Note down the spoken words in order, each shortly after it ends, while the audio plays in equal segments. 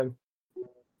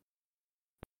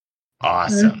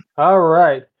Awesome. All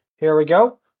right, here we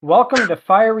go. Welcome to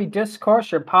Fiery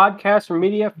Discourse, your podcast for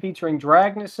media featuring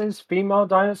dragnesses, female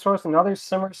dinosaurs, and other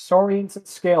similar saurians and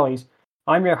scalies.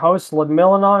 I'm your host,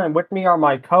 Ludmilanon, and with me are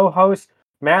my co-hosts,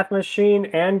 Math Machine,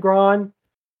 Angron,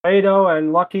 Beto,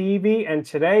 and Lucky Evie, and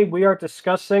today we are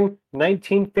discussing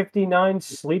 1959's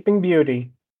Sleeping Beauty.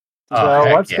 So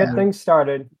let's get things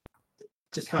started.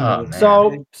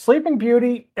 So, Sleeping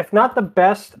Beauty, if not the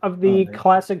best of the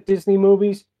classic Disney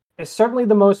movies, is certainly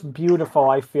the most beautiful,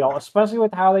 I feel, especially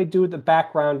with how they do the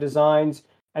background designs,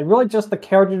 and really just the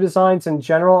character designs in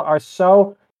general are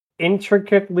so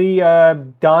intricately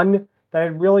done that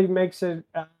it really makes it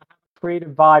a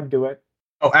creative vibe to it.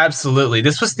 Oh, absolutely.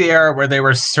 This was the era where they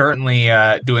were certainly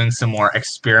doing some more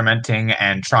experimenting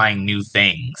and trying new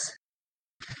things.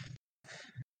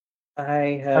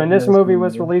 And this movie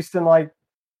was released in like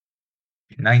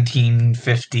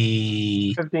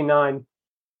 1950... 59.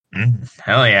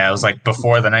 Hell yeah, it was like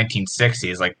before the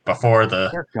 1960s, like before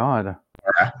the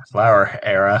flower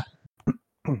era.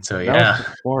 So yeah. That was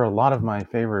before a lot of my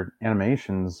favorite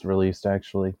animations released,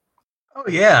 actually. Oh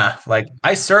yeah, like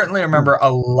I certainly remember a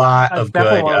lot of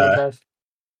good.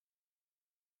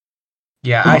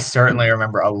 Yeah, I certainly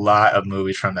remember a lot of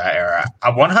movies from that era.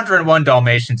 101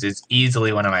 Dalmatians is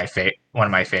easily one of my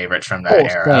favorites from that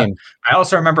era. Same. I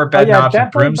also remember Bedknobs and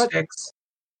Broomsticks.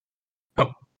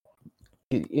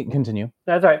 Continue.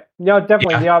 That's right. No,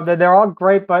 definitely. Yeah. They're all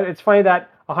great, but it's funny that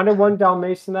 101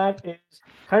 Dalmatians that is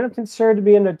kind of considered to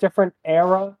be in a different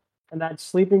era, and that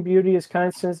Sleeping Beauty is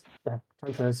kind of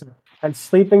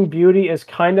Sleeping Beauty is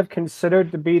kind of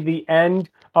considered to be the end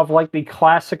of like the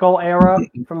classical era,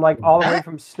 from like all the way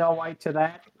from Snow White to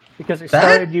that, because it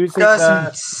started using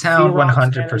doesn't sound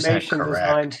 100% correct.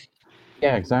 Design.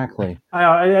 Yeah, exactly.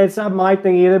 It's not my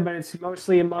thing either, but it's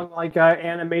mostly among like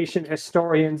animation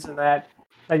historians and that.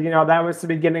 That was the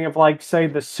beginning of, like, say,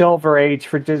 the Silver Age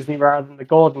for Disney rather than the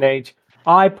Golden Age.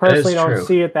 I personally don't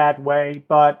see it that way,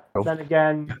 but then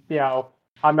again,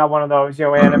 I'm not one of those,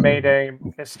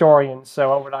 animating historians,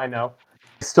 so what would I know?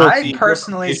 I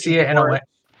personally see it in a way.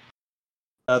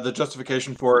 The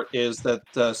justification for it is that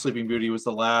Sleeping Beauty was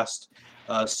the last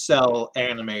hand-drawn cell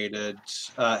animated,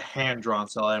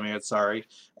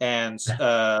 and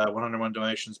 101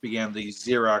 Dalmatians began the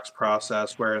Xerox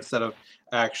process, where instead of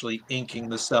actually inking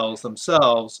the cells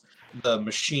themselves, the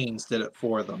machines did it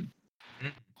for them.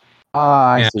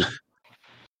 I see.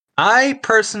 I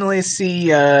personally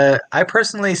see it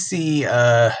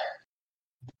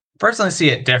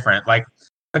different. Like,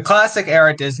 the classic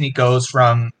era Disney goes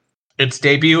from its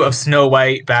debut of Snow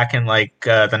White back in like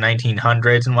the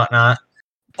 1900s and whatnot,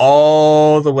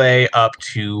 all the way up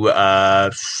to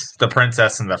The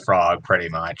Princess and the Frog, pretty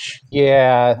much.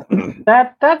 Yeah,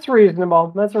 that's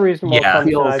reasonable. That's a reasonable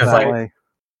assumption.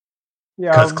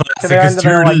 Because classic is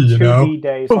dirty, like 2D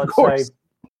days, of let's course. say.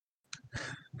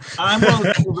 I'm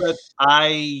willing to that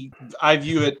I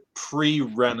view it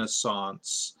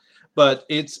pre-Renaissance, but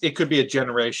it could be a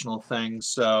generational thing.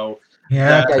 So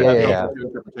yeah.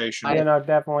 Interpretation.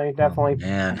 Definitely. Oh,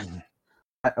 man.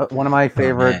 One of my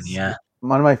favorites.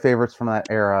 One of my favorites from that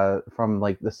era, from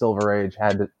like the Silver Age,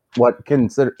 had what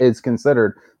is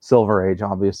considered Silver Age.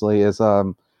 Obviously, is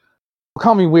call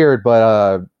me weird,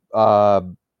 but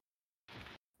the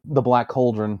Black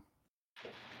Cauldron.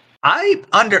 I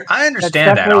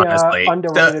understand that, honestly.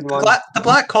 The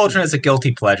Black Cauldron is a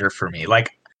guilty pleasure for me.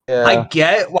 Like, I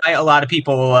get why a lot of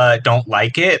people don't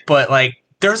like it, but like,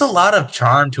 there's a lot of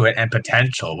charm to it and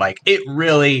potential. Like, it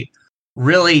really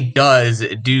does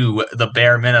do the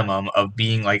bare minimum of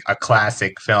being like a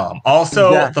classic film.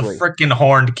 Also, the freaking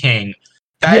Horned King.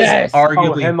 That is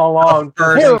arguably him alone.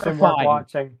 That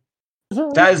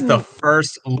is the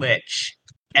first Lich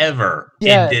ever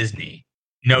in Disney.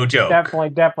 No joke.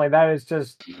 Definitely. That is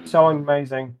just so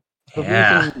amazing.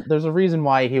 There's a reason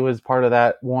why he was part of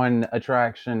that one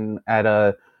attraction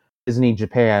at Disney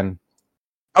Japan.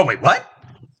 Oh wait, what?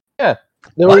 Yeah.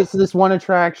 There was this one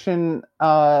attraction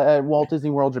at Walt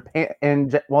Disney World Japan,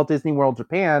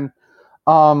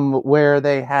 where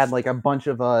they had like a bunch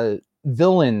of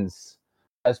villains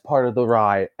as part of the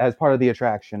ride, as part of the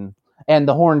attraction, and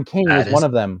the Horned King was one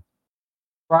of them.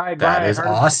 Right. That is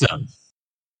awesome.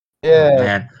 Yeah, oh,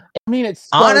 man. I mean, it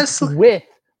starts with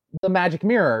the magic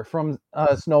mirror from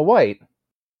Snow White.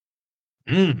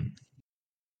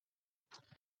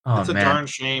 It's a darn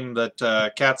shame that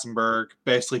Katzenberg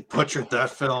basically butchered that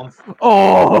film.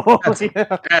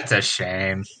 That's a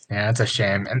shame. Yeah, that's a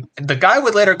shame. And the guy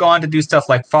would later go on to do stuff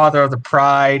like Father of the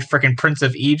Pride, freaking Prince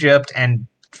of Egypt, and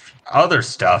other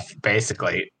stuff,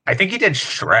 basically. I think he did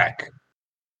Shrek,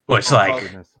 Which,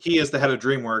 he is the head of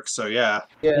DreamWorks, so yeah.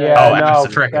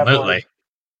 Absolutely.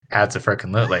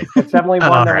 Absolutely. It's definitely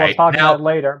one that we'll talk about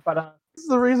later. But this is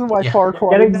the reason why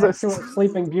Farquaad getting back to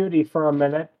Sleeping Beauty for a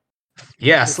minute.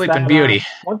 Yeah, Sleeping Beauty.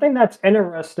 One thing that's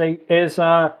interesting is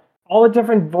all the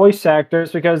different voice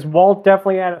actors, because Walt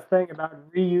definitely had a thing about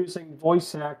reusing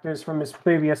voice actors from his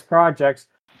previous projects.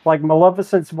 Like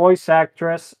Maleficent's voice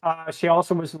actress, she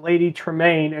also was Lady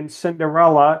Tremaine in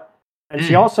Cinderella, and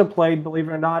she also played, believe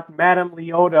it or not, Madame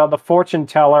Leota, the fortune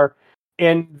teller,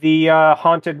 in the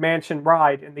Haunted Mansion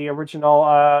ride, in the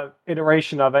original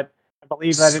iteration of it. I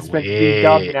believe that it's been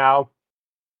redubbed now.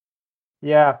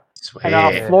 Yeah. Sweet.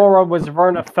 And Flora was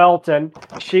Verna Felton.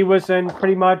 She was in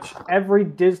pretty much every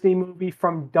Disney movie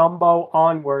from Dumbo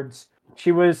onwards.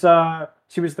 She was the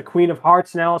Queen of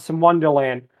Hearts in Alice in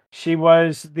Wonderland. She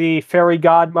was the fairy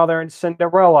godmother in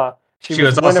Cinderella. She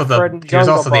was also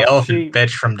the elephant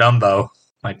bitch from Dumbo.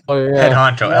 Head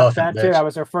honcho elephant bitch. That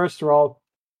was her first role.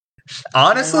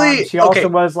 Honestly, she also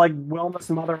was like Wilma's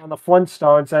mother on the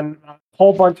Flintstones and a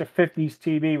whole bunch of 50s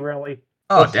TV, really.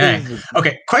 Oh, dang.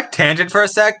 Okay, quick tangent for a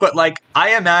sec, but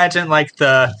I imagine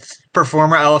the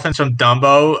performer elephants from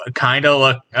Dumbo kind of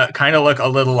look a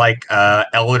little like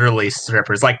elderly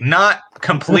strippers, not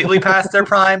completely past their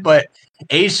prime, but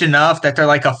aged enough that they're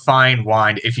like a fine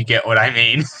wine, if you get what I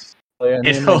mean. No,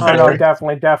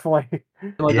 definitely.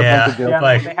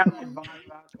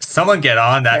 Someone get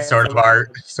on that sort of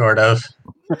art, sort of.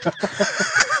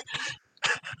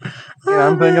 Yeah,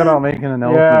 I'm thinking about making an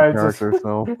elephant character,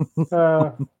 so.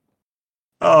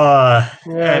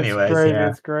 Anyways,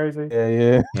 it's crazy.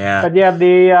 Yeah. But yeah,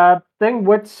 the thing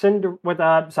with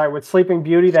Sleeping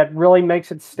Beauty that really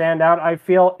makes it stand out, I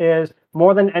feel, is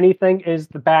more than anything is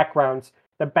the backgrounds.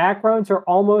 The backgrounds are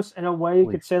almost, in a way, you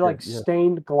could say,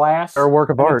 stained glass. They're a work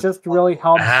of art. It just really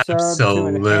helps serve to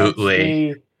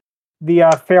enhance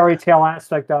the fairy tale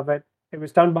aspect of it. It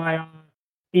was done by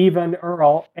Evan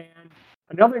Earl, and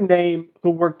another name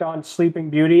who worked on Sleeping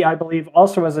Beauty, I believe,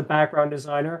 also as a background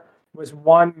designer, was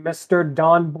one Mr.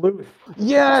 Don Bluth.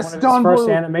 Yes, Don Bluth. First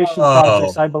animation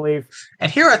projects, I believe.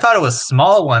 And here I thought it was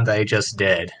Small One they just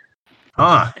did.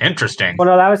 Interesting. Well,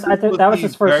 no, that was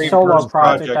his first solo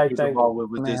project, I think.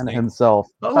 With Disney himself.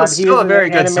 Well, it was still a very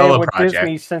good solo project.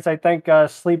 Disney since I think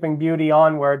Sleeping Beauty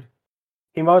onward.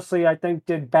 He mostly, I think,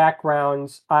 did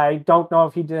backgrounds. I don't know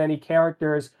if he did any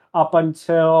characters up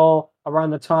until around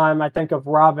the time, I think, of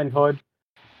Robin Hood.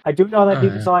 I do know that he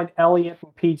designed Elliot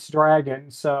and Pete's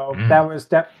Dragon, so that was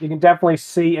you can definitely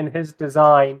see in his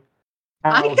design.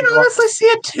 I can honestly see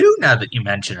it too now that you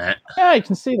mention it. Yeah, I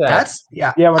can see that.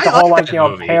 With the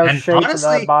whole pear shape of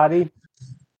the body.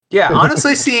 Yeah,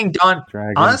 honestly,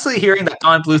 hearing that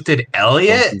Don Bluth did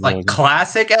Elliot,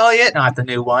 classic Elliot, not the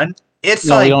new one. It's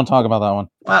we don't talk about that one.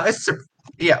 Wow,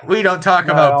 we don't talk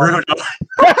about Bruno.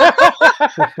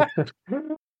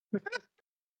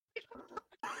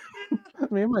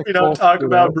 We don't talk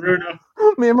about Bruno.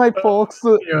 Me and my folks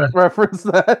reference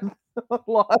that a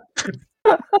lot.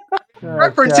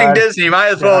 Referencing Disney, might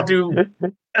as well do. A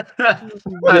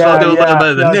little bit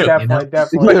of the new.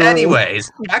 Definitely. But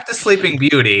anyways, back to Sleeping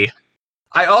Beauty.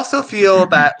 I also feel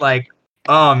that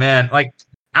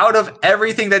out of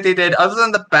everything that they did, other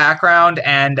than the background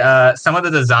and some of the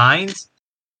designs,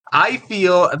 I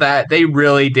feel that they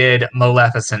really did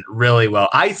Maleficent really well.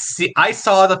 I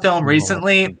saw the film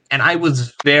recently, and I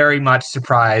was very much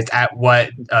surprised at what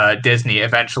Disney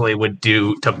eventually would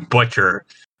do to butcher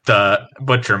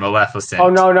Maleficent. Oh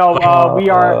no!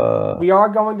 We are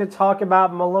going to talk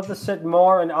about Maleficent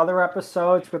more in other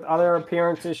episodes with other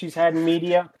appearances she's had in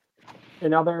media,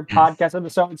 in other podcast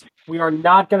episodes. We are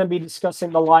not going to be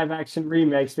discussing the live action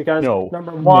remakes because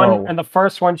number one, and the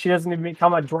first one, she doesn't even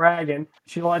become a dragon.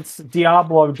 She lets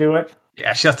Diablo do it.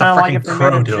 Yeah, she has to fucking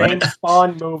Crow do it. James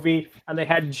Bond movie, and they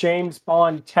had James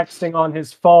Bond texting on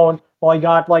his phone while he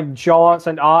got Jaws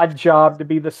and Oddjob to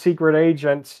be the secret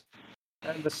agents.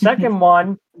 And the second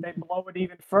one, they blow it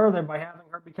even further by having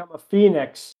her become a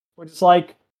phoenix, which is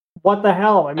what the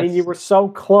hell? I mean, you were so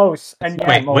close, and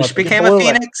wait, which became a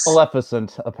phoenix?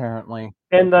 Maleficent, apparently.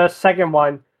 In the second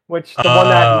one, which the one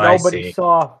that nobody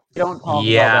saw. Don't talk about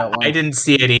that one. I didn't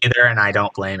see it either, and I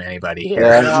don't blame anybody here.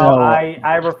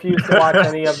 I refuse to watch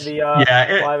any of the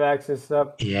live action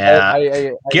stuff.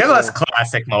 Yeah, give us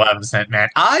classic Maleficent, man.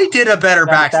 I did a better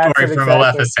backstory for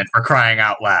Maleficent, for crying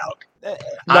out loud.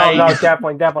 No,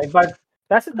 definitely. But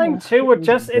that's the thing too.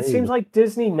 It seems like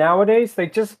Disney nowadays, they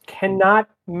just cannot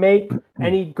make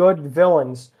any good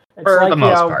villains. It's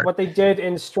like what they did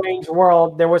in Strange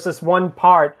World. There was this one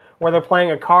part where they're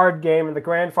playing a card game, and the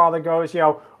grandfather goes,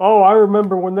 oh, I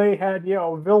remember when they had,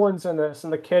 villains in this,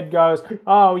 and the kid goes,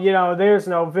 oh, there's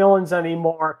no villains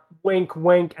anymore. Wink,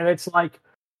 wink, and it's like.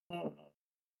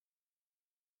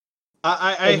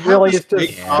 I have this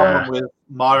big problem with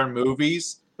modern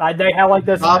movies. They have like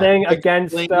this thing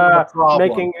against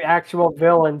making actual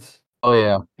villains. Oh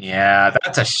yeah, yeah,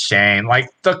 that's a shame.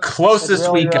 Like the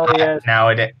closest we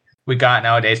got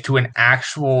nowadays to an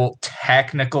actual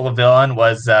technical villain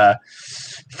was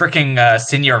freaking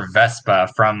Senior Vespa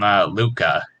from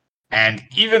Luca, and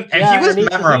he was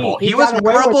memorable. He was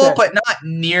memorable, but not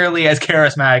nearly as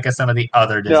charismatic as some of the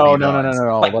other Disney villains.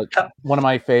 No. Like, one of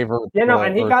my favorite.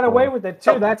 And he got away with it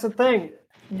too. That's the thing.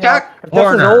 Jack if this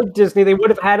was old Disney, they would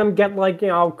have had him get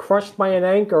crushed by an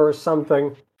anchor or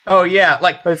something. Oh yeah,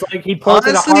 but it's like he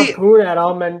posted a harpoon at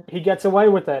him and he gets away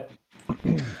with it.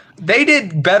 They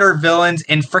did better villains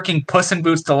in freaking Puss in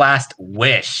Boots: The Last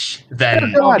Wish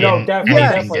than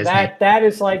definitely. That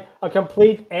is like a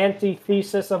complete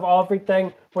antithesis of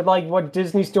everything with like what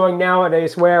Disney's doing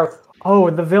nowadays, where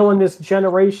the villain is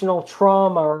generational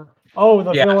trauma, or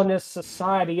the villain is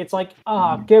society. It's like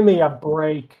give me a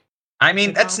break. I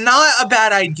mean, that's not a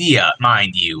bad idea,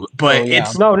 mind you, but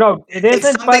it's no, it isn't.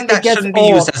 It's something that shouldn't be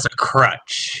used as a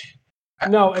crutch.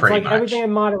 No, it's like everything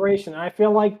in moderation. I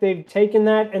feel like they've taken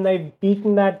that and they've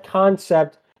beaten that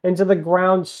concept into the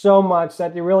ground so much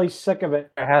that they're really sick of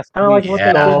it. Kind of like what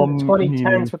they did in the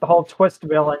 2010s with the whole twist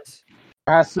villains.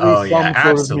 There has to be some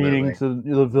sort of meaning to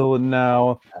the villain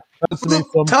now.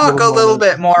 We'll talk a little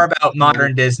bit more about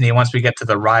modern Disney once we get to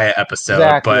the Riot episode,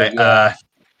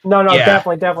 No,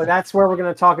 definitely. That's where we're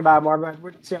going to talk about more. But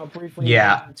we'll see how briefly.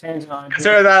 Tangent on.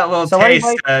 Consider that a little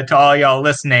taste to all y'all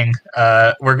listening.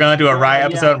 We're going to do a Riot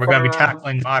episode. We're going to be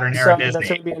tackling modern era Disney.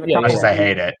 As much as I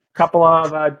hate it. A couple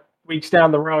of weeks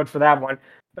down the road for that one.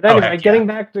 But anyway, getting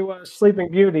back to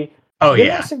Sleeping Beauty. The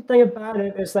interesting thing about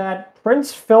it is that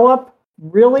Prince Philip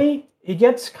he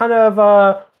gets kind of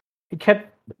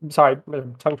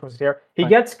tongue twisted here. He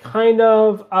gets kind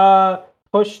of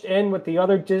pushed in with the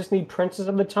other Disney princes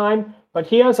of the time, but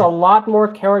he has a lot more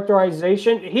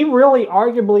characterization. He really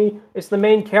arguably is the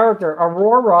main character.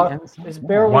 Aurora is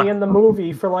barely in the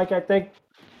movie for I think,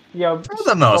 for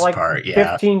the most part,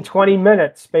 15, 20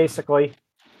 minutes, basically.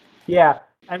 Yeah.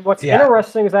 And what's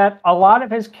interesting is that a lot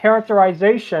of his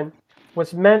characterization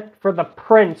was meant for the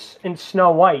prince in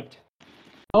Snow White.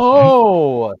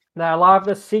 Oh! Now, a lot of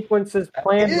the sequences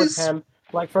planned with him,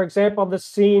 like, for example, the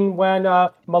scene when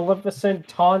Maleficent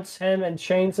taunts him and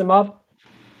chains him up,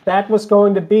 that was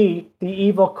going to be the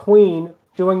evil queen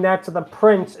doing that to the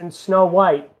prince in Snow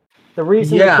White. The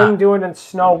reason they couldn't do it in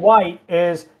Snow White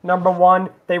is, number one,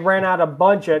 they ran out of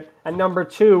budget, and number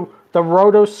two, the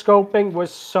rotoscoping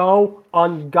was so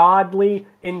ungodly,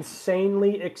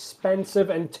 insanely expensive,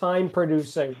 and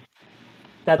time-producing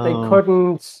that they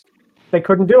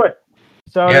couldn't do it.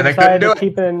 So they decided to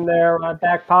keep it in their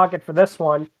back pocket for this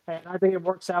one, and I think it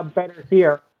works out better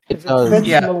here. It fits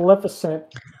Maleficent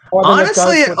more than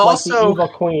honestly, it does with the Evil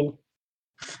Queen.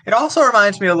 It also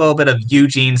reminds me a little bit of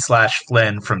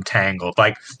Eugene/Flynn from Tangled.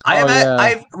 Like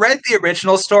I've read the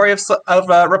original story of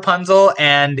Rapunzel,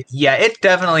 and it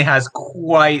definitely has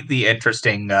quite the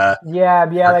interesting. They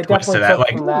definitely took that.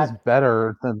 From that. It's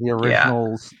better than the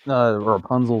original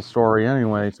Rapunzel story,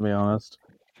 anyway. To be honest.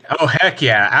 Oh heck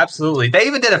yeah, absolutely! They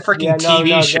even did a freaking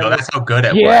TV show. That's how good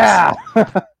it was. Yeah.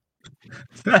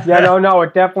 It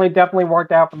definitely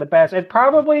worked out for the best. It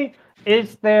probably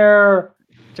is their.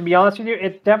 To be honest with you,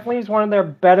 it definitely is one of their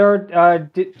better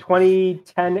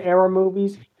 2010 era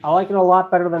movies. I like it a lot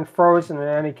better than Frozen in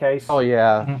any case. Oh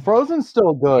yeah, Frozen's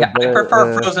still good. Yeah, I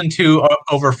prefer Frozen 2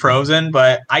 over Frozen,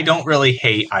 but I don't really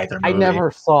hate either movie. I never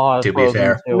saw to Frozen be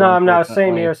fair. 2, no,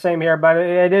 same here. But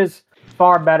it is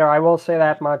far better. I will say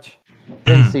that much.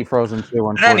 Didn't see Frozen 2,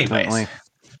 unfortunately. Anyways.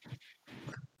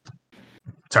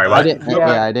 Sorry, what?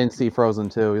 I didn't see Frozen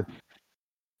 2.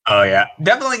 Oh yeah,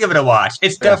 definitely give it a watch.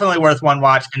 It's definitely worth one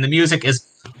watch, and the music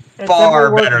is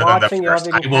far better than the first.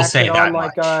 I will say that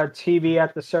much. TV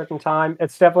at the certain time,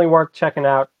 it's definitely worth checking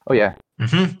out. Oh yeah.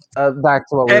 Mm-hmm. Back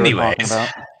to what we were talking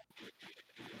about.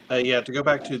 To go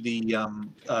back to the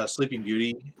Sleeping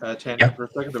Beauty tangent for a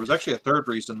second, there was actually a third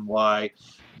reason why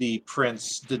the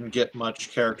prince didn't get much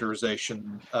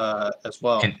characterization as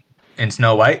well. In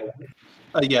Snow White?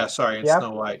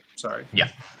 Snow White. Sorry. Yeah.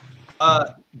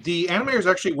 The animators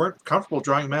actually weren't comfortable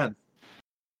drawing men.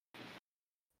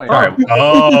 Right.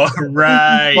 Don't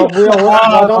forget,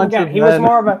 he was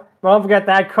more of a. Don't forget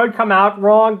that could come out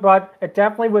wrong, but it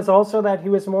definitely was also that he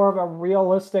was more of a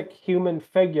realistic human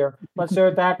figure. Let's do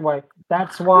it that way.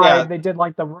 That's why they did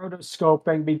like the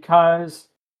rotoscoping, because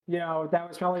that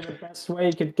was probably the best way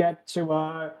you could get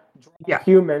to draw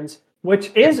humans, which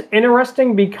is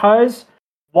interesting because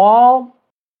while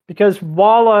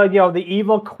the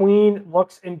evil queen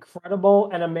looks incredible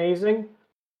and amazing,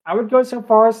 I would go so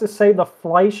far as to say the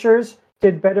Fleischers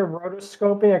did better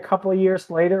rotoscoping a couple of years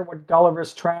later with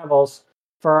Gulliver's Travels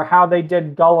for how they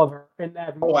did Gulliver in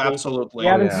that movie. Oh, absolutely.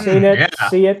 If you haven't seen it,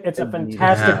 see it. It's a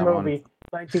fantastic movie.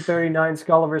 1939's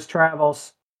Gulliver's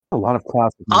Travels. A lot of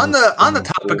classic. On the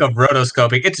topic of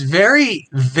rotoscoping, it's very,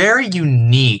 very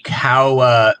unique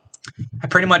how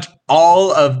pretty much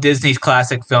all of Disney's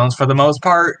classic films, for the most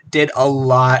part, did a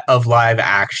lot of live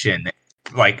action.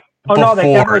 Like, they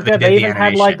definitely did. They even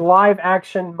had like live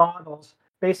action models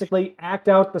basically act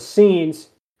out the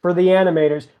scenes for the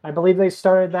animators. I believe they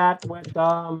started that with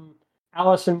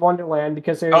Alice in Wonderland,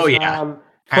 because there's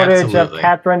footage of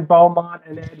Catherine Beaumont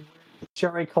and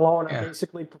Sherry Colonna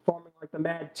basically performing like the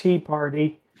Mad Tea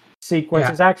Party sequence.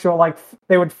 It's actual, like,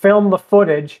 they would film the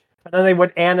footage and then they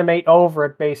would animate over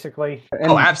it, basically.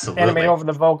 Absolutely. Animate over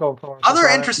the vocal cords. Other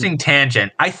interesting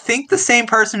tangent. I think the same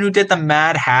person who did the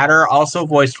Mad Hatter also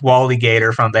voiced Wally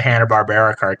Gator from the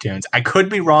Hanna-Barbera cartoons. I could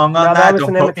be wrong on that. That was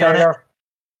an imitator.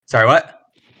 Sorry,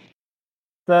 what?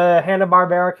 The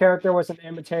Hanna-Barbera character was an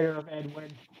imitator of Ed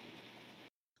Wood.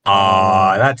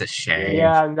 Oh, that's a shame.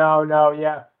 Yeah,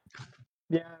 yeah.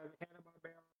 Yeah,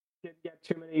 Hanna-Barbera didn't get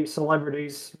too many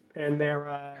celebrities in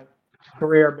their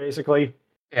career, basically.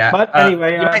 Yeah, but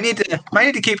anyway, you might need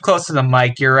to keep close to the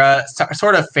mic. You're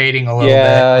sort of fading a little bit.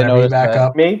 Yeah, I noticed back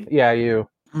up. Me? Yeah, you.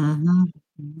 Mm-hmm.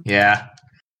 Yeah.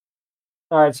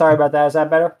 All right, sorry about that. Is that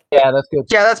better? Yeah, that's good.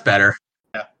 Yeah, that's better.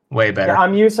 Yeah, way better. Yeah,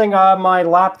 I'm using my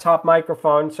laptop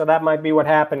microphone, so that might be what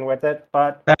happened with it.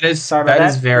 But that is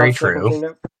very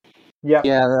true. Yeah.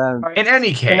 Yeah. Right. In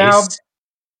any case.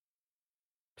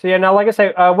 Now, like I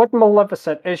say, with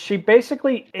Maleficent, she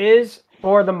basically is,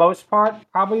 for the most part,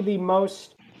 probably the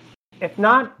most, if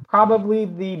not probably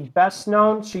the best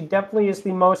known, she definitely is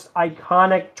the most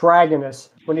iconic Dragoness.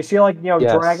 When you see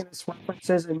Dragoness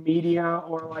references in media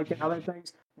or like in other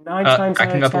things, 9 times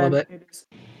out of 10, it is.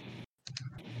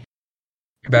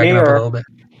 You're backing up a little bit.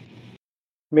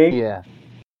 Me? Yeah.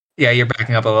 Yeah, you're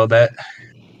backing up a little bit.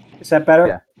 Is that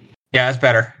better? Yeah, it's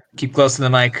better. Keep close to the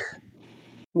mic.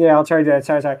 Yeah, I'll try to do that.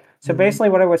 Sorry. So basically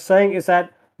what I was saying is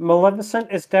that Maleficent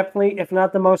is definitely, if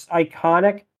not the most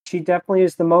iconic, she definitely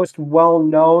is the most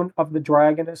well-known of the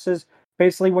Dragonesses.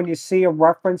 Basically, when you see a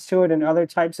reference to it in other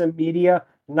types of media,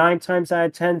 9 times out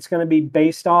of 10 it's going to be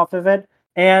based off of it.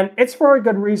 And it's for a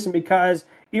good reason, because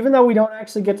even though we don't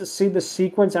actually get to see the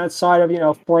sequence outside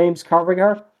of, flames covering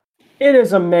her, it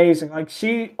is amazing. Like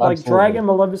Dragon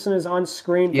Maleficent is on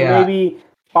screen for maybe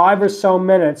 5 or so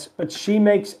minutes, but she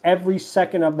makes every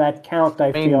second of that count,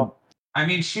 I feel. I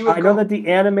mean, I know that the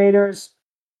animators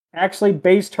actually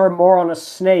based her more on a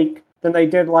snake than they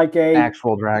did like a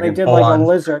actual dragon. They did like a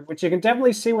lizard, which you can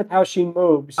definitely see with how she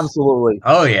moves. Absolutely.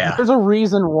 Oh yeah. There's a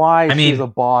reason why she's a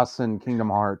boss in Kingdom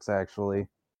Hearts, actually.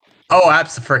 Oh,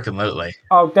 absolutely.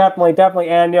 Oh, definitely,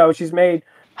 and she's made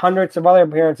hundreds of other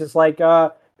appearances, like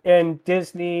in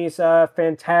Disney's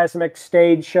Fantasmic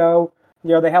stage show.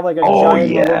 They have like a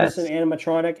giant Maleficent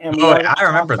animatronic, and I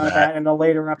remember that in a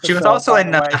later episode. She was also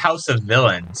in the House of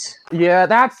Villains. Yeah,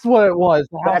 that's what it was.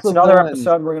 That's another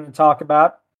episode we're going to talk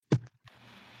about.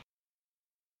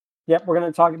 Yep, we're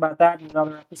going to talk about that in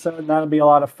another episode, and that'll be a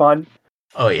lot of fun.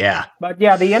 Oh, yeah. But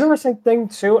yeah, the interesting thing,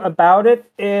 too, about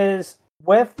it is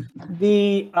with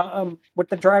the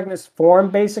Dragoness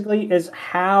form, basically, is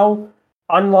how,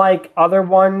 unlike other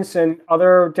ones and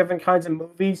other different kinds of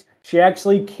movies, she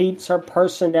actually keeps her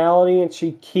personality, and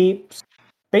she keeps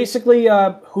basically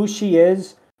who she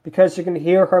is, because you can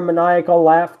hear her maniacal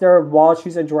laughter while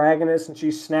she's a Dragoness and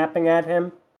she's snapping at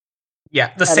him.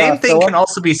 Yeah, the same thing can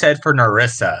also be said for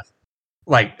Narissa.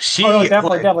 Like, she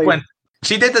definitely. When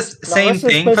she did the same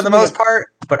thing for the most part,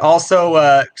 but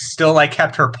also still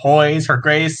kept her poise, her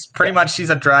grace. Pretty much she's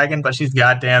a dragon, but she's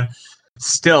goddamn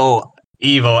still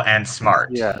evil and smart.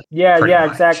 Yeah,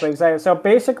 exactly. So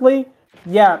basically,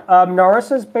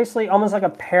 Narissa is basically almost like a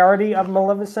parody of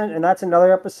Maleficent, and that's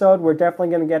another episode. We're definitely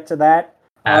going to get to that.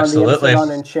 Absolutely. The episode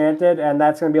on Enchanted, and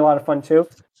that's going to be a lot of fun too.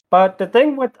 But the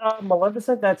thing with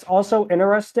Maleficent that's also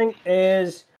interesting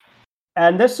is,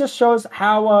 and this just shows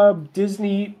how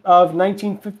Disney of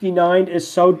 1959 is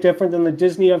so different than the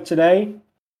Disney of today.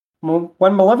 When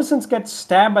Maleficent gets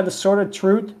stabbed by the Sword of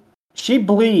Truth, she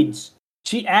bleeds.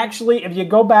 She actually, if you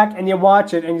go back and you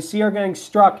watch it and you see her getting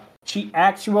struck, she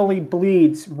actually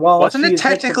bleeds. Wasn't it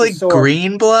technically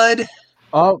green blood?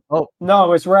 Oh,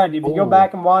 no, it's red. If you go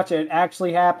back and watch it, it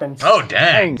actually happens. Oh,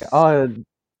 dang.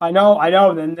 I know.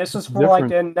 And this was for like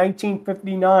in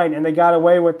 1959, and they got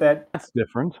away with it. That's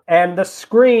different. And the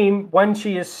scream when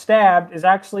she is stabbed is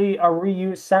actually a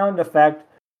reused sound effect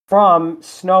from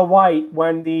Snow White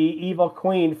when the evil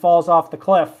queen falls off the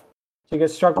cliff. She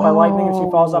gets struck by lightning and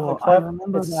she falls off the cliff.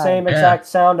 It's the same exact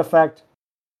sound effect.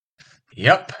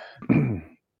 Yep.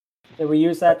 They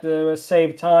reuse that to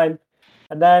save time.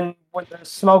 And then when the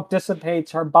smoke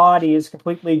dissipates, her body is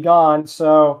completely gone.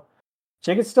 So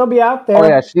she could still be out there. Oh,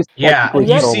 yeah, she's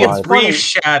you see a brief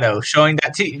shadow showing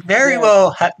that she very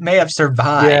well may have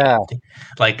survived. Yeah.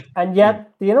 And yet,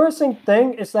 the interesting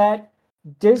thing is that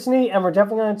Disney, and we're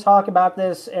definitely going to talk about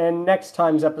this in next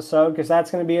time's episode, because that's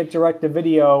going to be a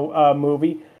direct-to-video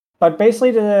movie. But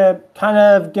basically, to kind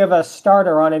of give a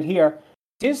starter on it here,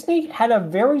 Disney had a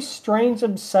very strange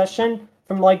obsession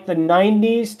from like the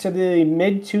 90s to the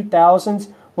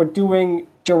mid-2000s with doing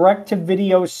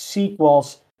direct-to-video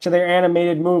sequels to their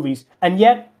animated movies. And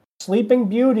yet, Sleeping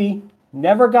Beauty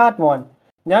never got one.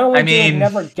 Not only did it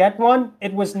never get one,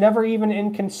 it was never even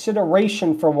in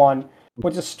consideration for one,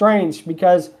 which is strange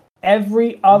because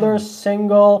every other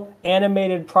single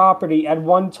animated property at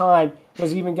one time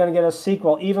was even going to get a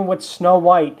sequel, even with Snow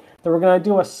White. They were going to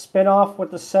do a spin-off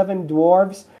with the Seven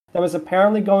Dwarves that was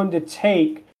apparently going to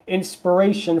take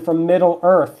inspiration from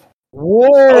Middle-earth.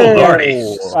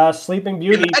 Whoa! Sleeping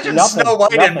Beauty. Imagine Snow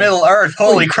White in Middle-earth.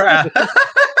 Holy crap.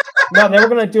 No, they were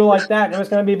going to do like that. It was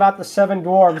going to be about the Seven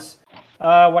Dwarves.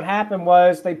 What happened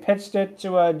was they pitched it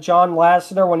to John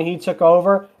Lasseter when he took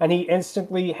over, and he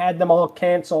instantly had them all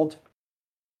canceled.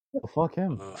 Oh, fuck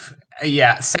him.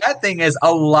 Yeah, sad thing is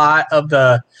a lot of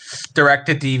the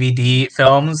direct-to-DVD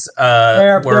films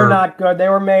they're not good. They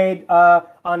were made on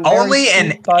only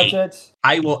cheap budgets.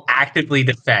 I will actively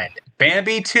defend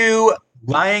Bambi 2,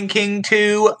 Lion King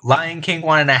 2, Lion King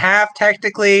 1.5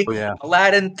 technically,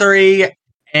 Aladdin 3,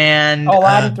 and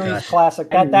Aladdin 3 is classic.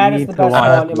 That is the best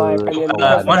one in my opinion.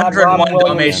 101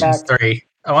 Dalmatians 3.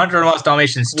 101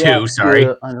 Dalmatians 2, sorry.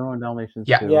 101 Dalmatians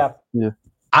 2. Yeah.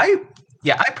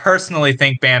 I personally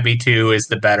think Bambi 2 is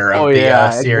the better of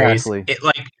the series.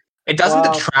 Exactly. It doesn't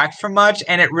detract from much,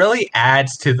 and it really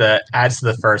adds to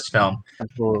the first film.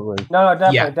 Absolutely. No,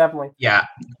 definitely. Yeah,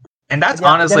 and that's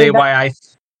honestly why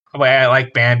I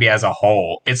like Bambi as a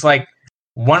whole. It's like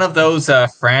one of those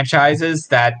franchises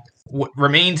that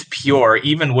remains pure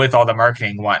even with all the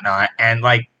marketing and whatnot, and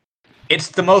like it's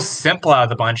the most simple out of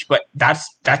the bunch. But that's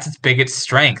its biggest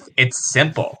strength. It's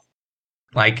simple.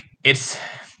 Like it's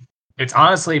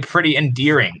honestly pretty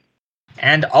endearing.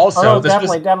 And also,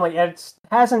 definitely. It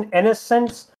has an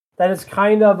innocence that is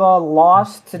kind of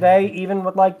lost today, even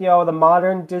with like the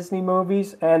modern Disney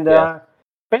movies and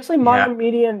basically modern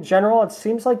media in general. It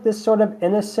seems like this sort of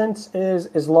innocence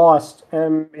is lost,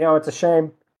 and it's a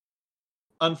shame.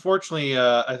 Unfortunately,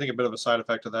 I think a bit of a side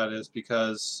effect of that is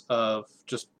because of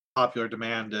just popular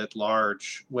demand at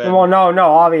large.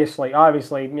 Obviously,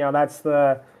 that's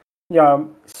the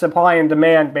supply and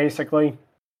demand, basically.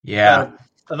 Yeah.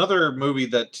 Another movie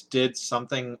that did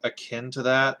something akin to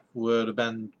that would have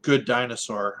been Good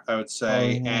Dinosaur, I would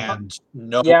say.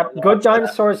 Good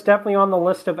Dinosaur is definitely on the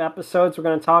list of episodes we're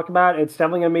going to talk about. It's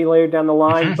definitely going to be later down the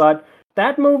line. But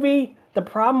that movie, the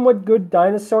problem with Good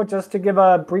Dinosaur, just to give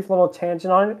a brief little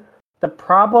tangent on it, the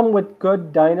problem with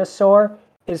Good Dinosaur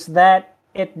is that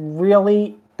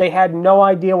they had no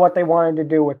idea what they wanted to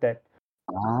do with it.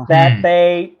 That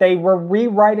they were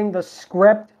rewriting the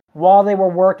script while they were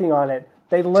working on it.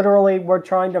 They literally were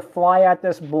trying to fly at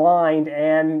this blind,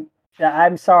 and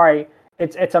I'm sorry,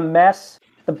 it's a mess.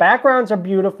 The backgrounds are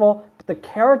beautiful, but the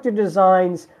character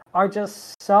designs are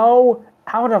just so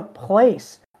out of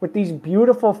place with these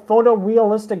beautiful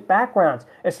photorealistic backgrounds.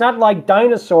 It's not like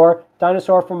Dinosaur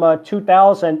from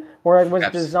 2000, where it was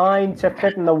designed to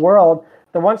fit in the world.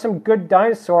 The ones from Good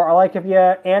Dinosaur are like if you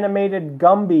animated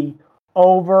Gumby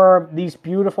over these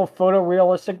beautiful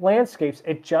photorealistic landscapes.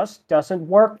 It just doesn't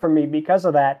work for me because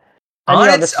of that. And,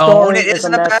 on its own, it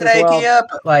isn't a bad idea,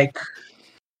 but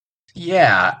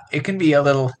it can be a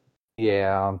little...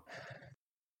 Yeah.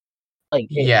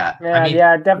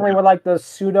 Definitely with like the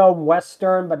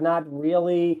pseudo-Western, but not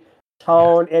really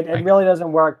tone. It really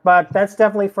doesn't work, but that's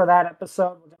definitely for that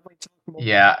episode. We'll definitely talk more.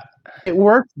 Yeah. It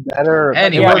works better.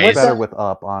 Anyway, it works better with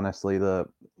Up, honestly. The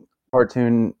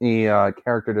cartoony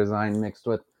character design mixed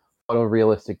with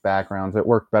photorealistic backgrounds. It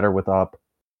worked better with Up.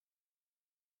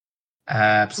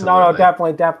 Absolutely. No,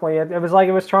 definitely. It was like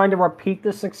it was trying to repeat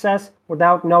the success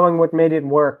without knowing what made it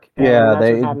work.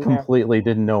 They completely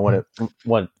didn't know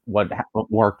what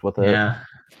worked with it. Yeah.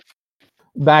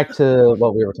 back to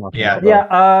what we were talking about.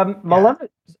 Yeah,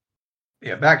 Maleficent.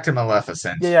 Yeah, back to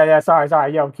Maleficent. Yeah. Sorry.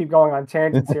 Keep going on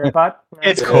tangents here, but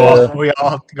it's cool. We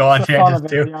all go on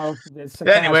tangents too.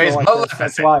 Anyways,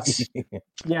 Maleficent.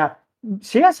 Yeah,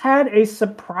 she has had a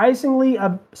surprising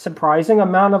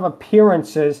amount of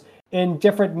appearances in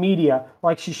different media.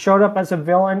 Like she showed up as a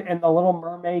villain in the Little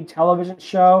Mermaid television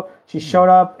show. She showed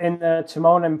up in the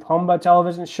Timon and Pumbaa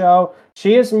television show.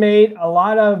 She has made a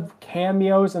lot of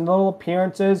cameos and little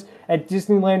appearances at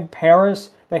Disneyland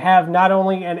Paris. They have not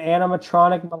only an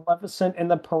animatronic Maleficent in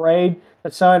the parade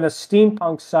that's done in a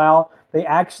steampunk style, they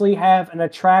actually have an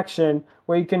attraction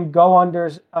where you can go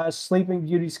under Sleeping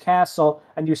Beauty's castle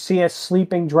and you see a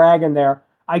sleeping dragon there.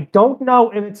 I don't know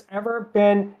if it's ever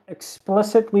been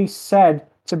explicitly said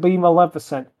to be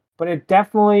Maleficent, but it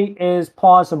definitely is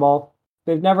plausible.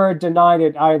 They've never denied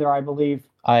it either, I believe.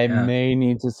 I may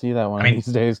need to see that one of these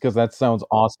days because that sounds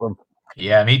awesome.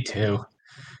 Yeah, me too.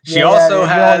 She also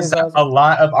has a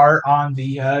lot of art on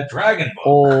the Dragon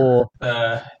Book.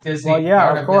 Disney. Well,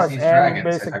 yeah, of course. Disney's and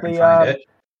Dragons, basically,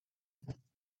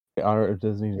 Art of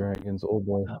Disney Dragons. Oh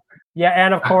boy. Yeah,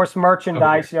 and of course,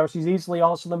 merchandise. She's easily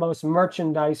also the most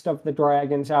merchandised of the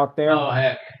dragons out there. Oh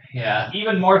heck, yeah.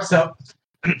 Even more so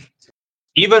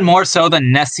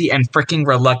than Nessie and freaking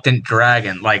Reluctant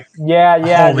Dragon. Like,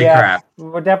 holy crap.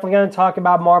 We're definitely going to talk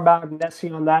more about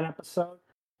Nessie on that episode.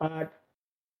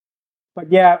 But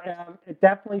yeah, it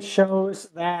definitely shows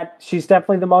that she's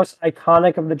definitely the most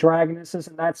iconic of the Dragonesses,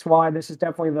 and that's why this is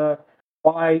definitely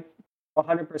why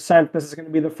 100% this is going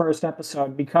to be the first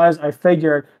episode, because I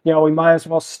figured, we might as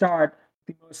well start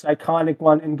the most iconic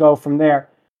one and go from there.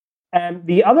 And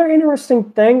the other interesting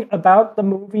thing about the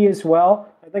movie as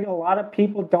well, I think a lot of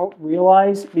people don't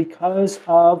realize because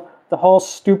of the whole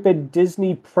stupid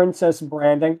Disney princess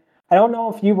branding. I don't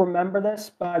know if you remember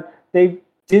this, but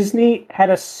Disney had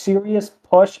a serious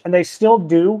push, and they still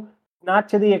do, not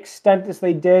to the extent as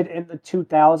they did in the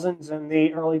 2000s and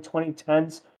the early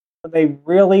 2010s, but they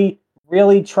really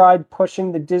tried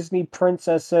pushing the Disney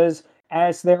princesses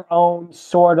as their own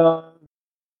sort of,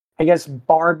 I guess,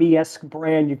 Barbie-esque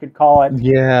brand, you could call it.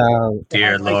 Yeah.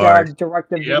 Dear Lord.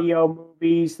 Direct-to-video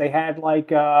movies. They had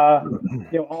all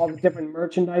the different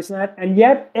merchandise and that. And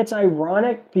yet, it's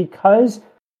ironic because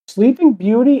Sleeping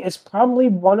Beauty is probably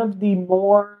one of the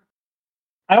more,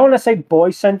 I don't want to say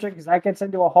boy-centric, because that gets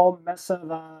into a whole mess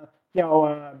of,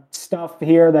 stuff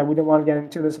here that we don't want to get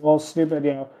into, this whole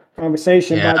stupid,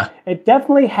 conversation. Yeah. But it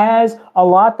definitely has a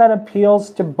lot that appeals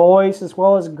to boys as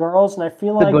well as girls, and I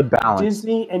feel like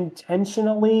Disney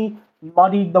intentionally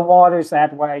muddied the waters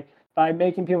that way by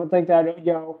making people think that, it's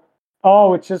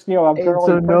just, a girl. It's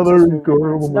another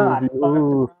girl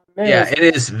movie. Yeah, it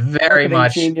is very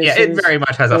much. Yeah, it very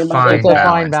much has a fine balance. It's a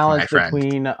fine balance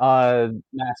between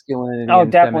masculinity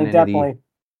and femininity. Definitely.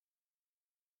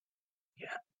 Yeah,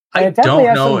 I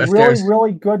don't know if there's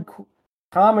really good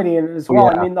comedy in it as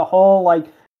well. Yeah. I mean, the whole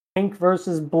pink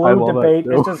versus blue debate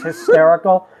is just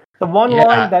hysterical. The one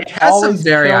line that it has always some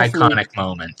very iconic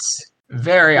moments.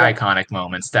 Very iconic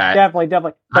moments that definitely.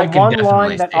 The one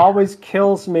line that always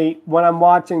kills me when I'm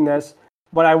watching this,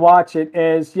 when I watch it,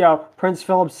 is Prince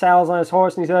Philip saddles on his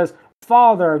horse and he says,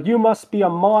 "Father, you must be a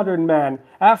modern man.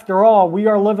 After all, we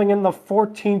are living in the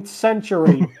 14th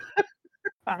century."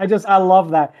 I love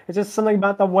that. It's just something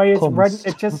about the way it's written.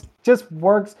 It just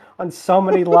works on so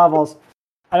many levels.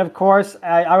 And of course,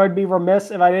 I would be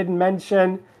remiss if I didn't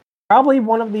mention probably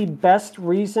one of the best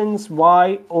reasons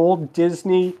why old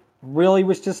Disney really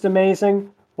was just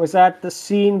amazing was that the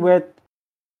scene with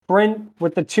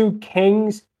the two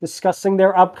kings discussing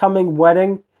their upcoming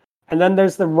wedding, and then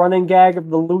there's the running gag of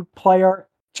the lute player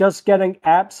just getting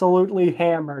absolutely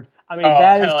hammered. I mean,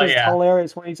 that is just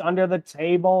hilarious when he's under the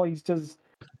table.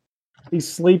 He's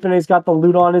sleeping. He's got the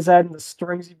lute on his head and the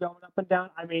strings are going up and down.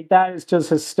 I mean, that is just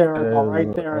hysterical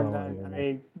right there and then. I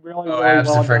mean, really well done.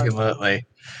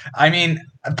 I mean,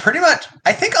 pretty much.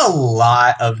 I think a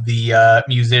lot of the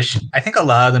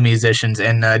musicians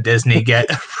in Disney get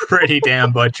pretty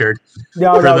damn butchered.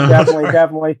 No,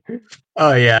 definitely.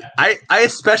 Oh yeah, I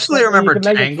especially remember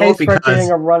Tangled because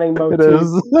being a running motif. It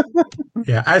is.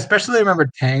 Yeah, I especially remember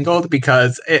Tangled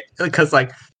because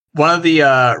one of the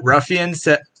ruffians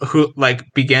who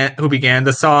began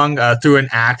the song threw an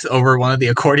axe over one of the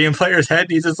accordion player's head.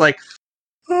 And he's just like,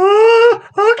 okay.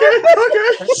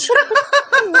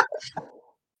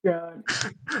 God.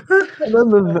 And then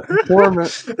the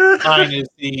performance. Mine is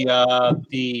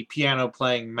the piano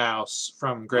playing mouse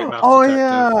from Great Mouse Detective.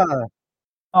 Yeah.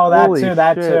 Oh,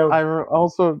 that too. I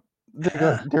also,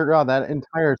 dear God, that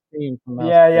entire scene from Mouse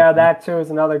Detective. That too is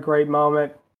another great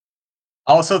moment.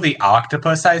 Also, the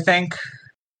octopus, I think.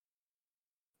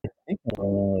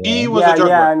 He was a juggler.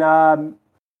 Yeah, and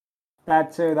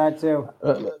that too.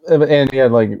 And he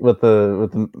had like with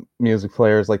the music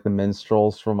players, like the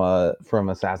minstrels from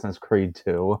Assassin's Creed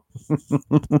 2.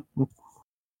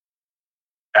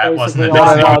 That wasn't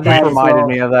that reminded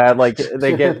me of that. Like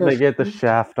they get the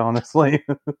shaft, honestly.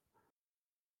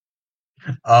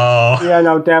 Oh yeah,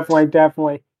 no,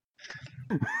 definitely.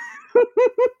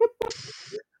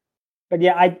 But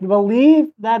yeah, I believe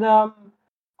that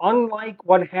unlike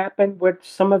what happened with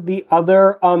some of the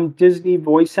other Disney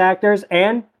voice actors,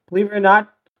 and believe it or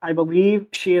not, I believe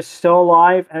she is still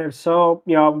alive, and if so,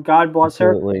 God bless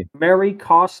Absolutely. her. Mary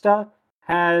Costa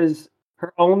has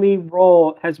her only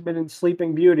role has been in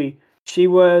Sleeping Beauty. She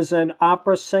was an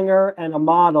opera singer and a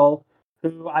model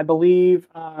who I believe,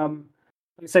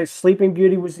 Sleeping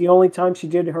Beauty was the only time she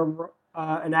did her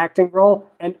an acting role,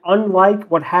 and unlike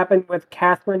what happened with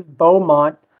Catherine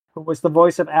Beaumont, who was the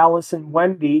voice of Alice and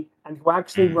Wendy, and who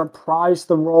actually reprised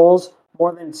the roles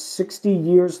more than 60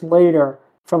 years later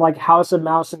for like House of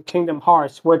Mouse and Kingdom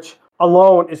Hearts, which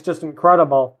alone is just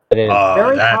incredible.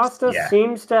 Mary Costa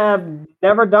seems to have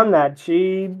never done that.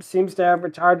 She seems to have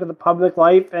retired to the public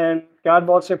life, and God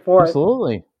bless her for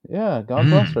Absolutely. Yeah, God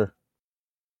bless her.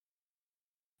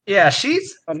 Yeah,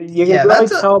 she's... You can really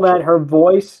tell that her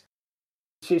voice...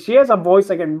 She has a voice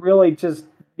that can really just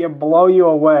blow you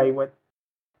away with,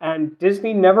 and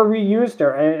Disney never reused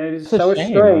her, and it is so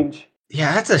strange.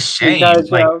 Yeah, that's a shame.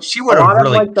 Because, she would have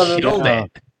really killed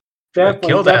it.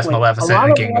 Definitely. As Maleficent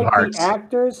in Kingdom Hearts. The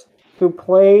actors who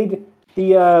played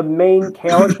the main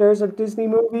characters of Disney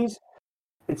movies,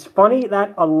 it's funny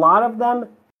that a lot of them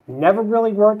never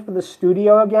really worked for the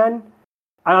studio again.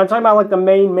 I'm talking about like the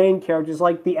main characters,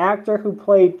 like the actor who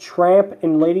played Tramp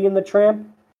in Lady and the Tramp.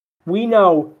 We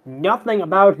know nothing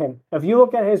about him. If you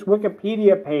look at his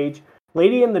Wikipedia page,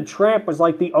 Lady and the Tramp was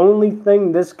like the only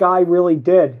thing this guy really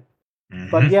did. Mm-hmm.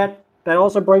 But yet, that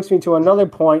also brings me to another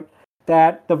point,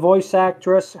 that the voice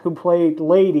actress who played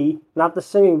Lady, not the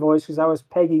singing voice because that was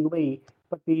Peggy Lee,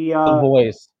 but the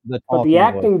voice, but the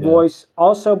acting voice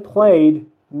also played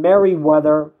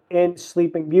Merryweather in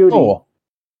Sleeping Beauty. Oh.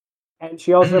 And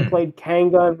she also played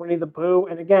Kanga in Winnie the Pooh.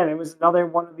 And again, it was another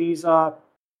one of these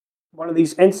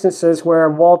instances where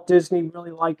Walt Disney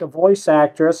really liked a voice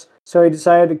actress, so he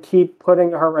decided to keep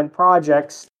putting her in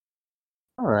projects.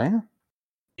 All right.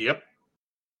 Yep.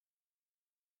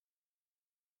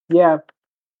 Yeah.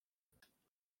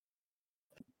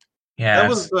 Yeah. That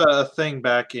was a thing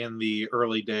back in the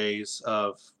early days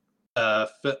of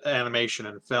animation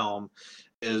and film,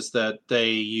 is that they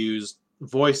used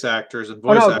voice actors and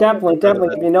voice actors.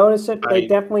 Definitely. If you notice it, they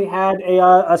definitely had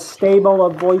a stable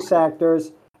of voice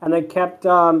actors. And they kept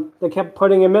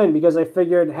putting him in because they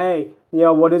figured, hey,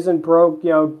 what isn't broke,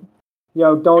 don't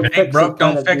fix it. Broke,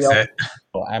 don't fix it.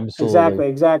 Oh, absolutely.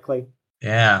 Exactly.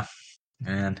 Yeah,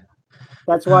 man.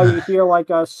 That's why you hear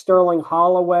like Sterling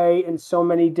Holloway in so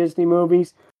many Disney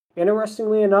movies.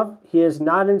 Interestingly enough, he is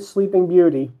not in Sleeping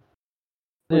Beauty,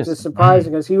 which is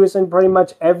surprising because he was in pretty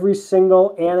much every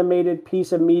single animated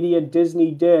piece of media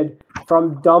Disney did,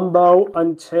 from Dumbo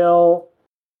until...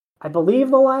 I believe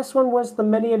the last one was The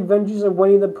Many Adventures of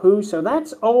Winnie the Pooh, so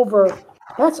that's over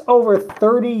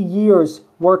 30 years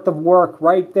worth of work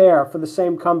right there for the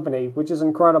same company, which is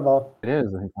incredible. It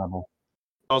is incredible.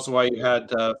 Also why you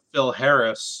had Phil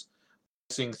Harris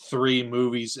missing 3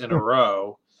 movies in a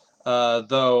row,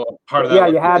 though part of that... Yeah,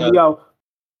 you had,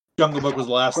 Jungle Book was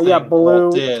the last thing Baloo,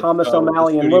 Walt did. Thomas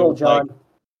O'Malley, and Little John.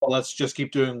 Let's just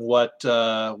keep doing what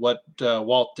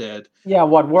Walt did. Yeah,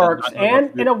 what works.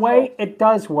 And in a way, it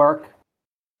does work.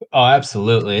 Oh,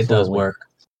 absolutely. It does work.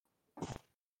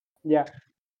 Yeah.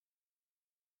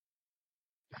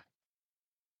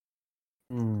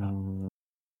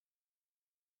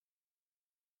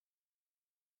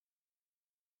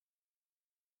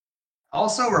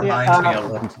 Also reminds me a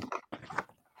little...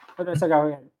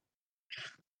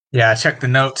 Yeah, check the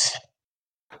notes.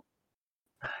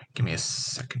 Give me a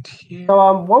second here.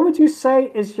 So, what would you say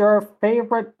is your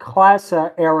favorite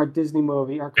classic era Disney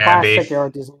movie or classic era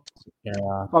Disney? Yeah.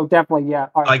 Oh, definitely, yeah.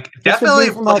 Right. Like definitely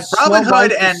like Robin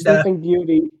Hood and Sleeping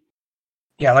Beauty.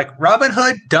 Yeah, like Robin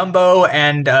Hood, Dumbo,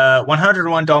 and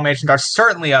 101 Dalmatians are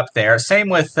certainly up there. Same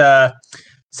with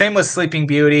Sleeping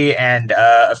Beauty and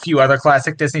a few other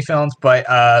classic Disney films. But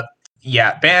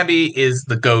yeah, Bambi is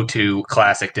the go-to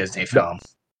classic Disney film.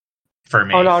 For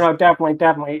me. Oh no, definitely.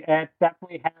 It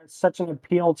definitely has such an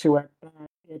appeal to it.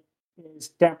 It is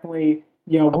definitely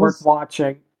worth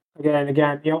watching again and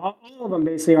again. All of them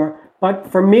basically are. But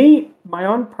for me, my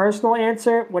own personal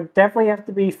answer would definitely have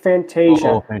to be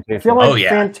Fantasia. I feel like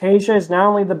Fantasia is not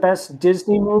only the best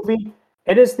Disney movie,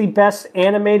 it is the best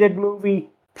animated movie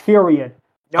period.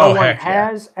 No one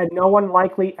has, and no one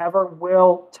likely ever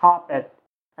will top it.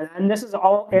 And this is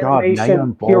all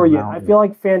animation, period. I feel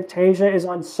like Fantasia is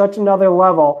on such another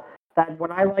level that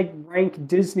when I rank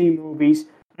Disney movies,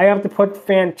 I have to put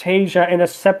Fantasia in a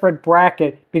separate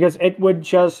bracket because it would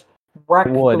just wreck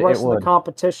the rest of the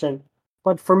competition.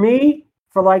 But for me,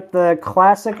 for the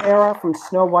classic era from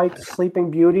Snow White to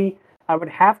Sleeping Beauty, I would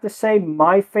have to say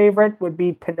my favorite would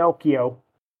be Pinocchio.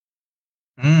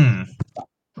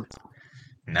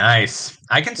 Nice.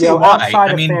 I can see why.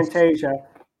 Outside of Fantasia.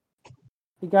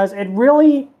 Because it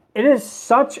is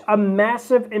such a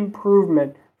massive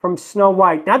improvement from Snow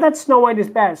White. Not that Snow White is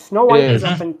bad. Snow White is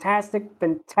a fantastic,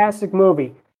 fantastic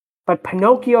movie. But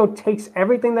Pinocchio takes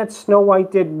everything that Snow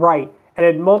White did right, and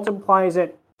it multiplies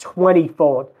it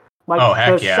 20-fold.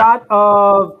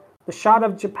 Shot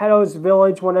of Geppetto's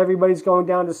village when everybody's going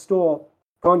down to school,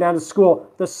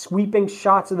 the sweeping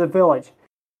shots of the village.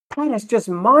 That is just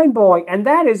mind-blowing, and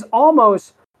that is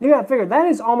almost, you gotta figure, that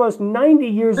is almost 90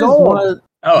 years old.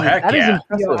 At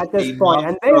this point,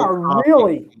 and they are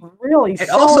really, really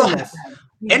selling this.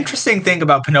 Interesting thing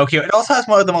about Pinocchio, it also has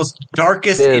one of the most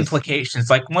darkest implications,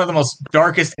 one of the most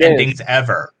darkest endings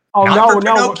ever. Oh, Not for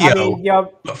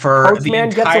Pinocchio, but for the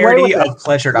entirety of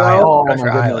Pleasure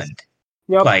Island.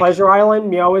 Pleasure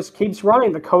Island, keeps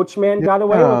running. The coachman got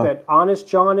away with it. Honest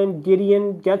John and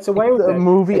Gideon gets away with it. A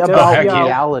movie about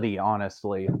reality,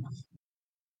 honestly.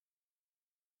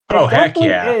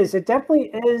 It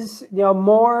definitely is,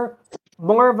 more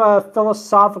of a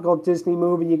philosophical Disney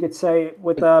movie, you could say,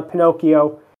 with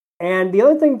Pinocchio. And the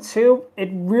other thing, too, it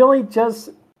really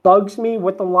just bugs me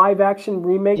with the live-action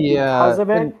remake because of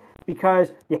it.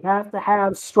 Because you have to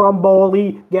have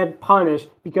Stromboli get punished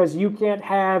because you can't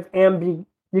have ambiguous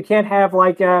fates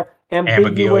for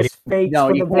the villains anymore. No,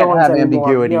 you can't have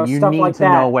ambiguity. You need to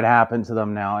know what happened to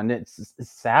them now, and it's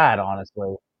sad,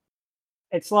 honestly.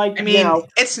 It's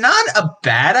it's not a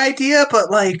bad idea, but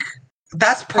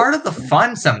that's part of the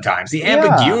fun sometimes, the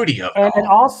ambiguity of it. And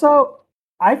also,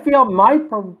 I feel my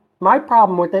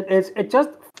problem with it is it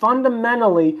just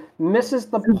fundamentally misses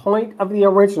the point of the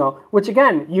original, which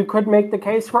again, you could make the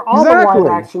case for all the live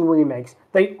action remakes.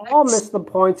 They all miss the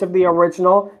points of the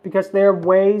original because to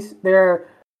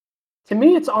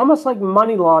me, it's almost like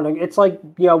money laundering. It's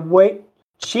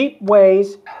cheap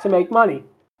ways to make money.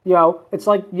 It's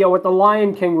with the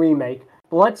Lion King remake.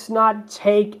 Let's not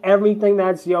take everything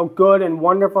that's good and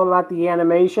wonderful about the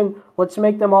animation. Let's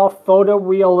make them all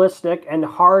photorealistic and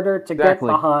harder to get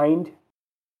behind.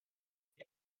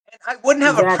 I wouldn't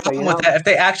have a problem with that if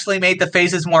they actually made the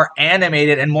faces more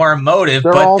animated and more emotive,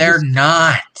 but they're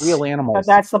not. Real animals. But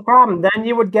that's the problem. Then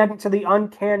you would get into the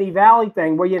uncanny valley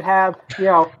thing where you'd have,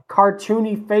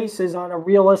 cartoony faces on a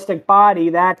realistic body.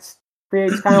 That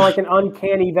creates kind of like an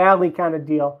uncanny valley kind of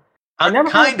deal. I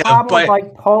never had a problem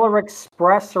with Polar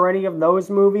Express or any of those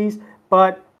movies,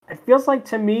 but it feels like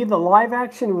to me the live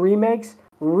action remakes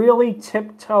really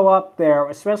tiptoe up there,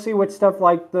 especially with stuff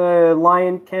like the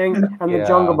Lion King and the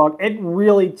Jungle Book. It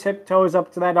really tiptoes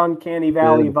up to that uncanny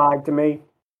valley vibe to me.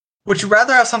 Would you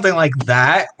rather have something like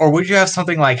that, or would you have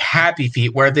something like Happy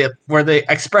Feet, where the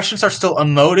expressions are still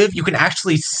emotive? You can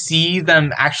actually see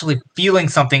them actually feeling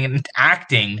something and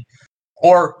acting,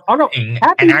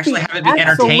 and actually have it be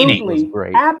entertaining.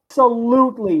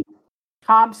 Absolutely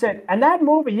tops it. And that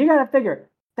movie, you got to figure.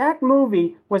 That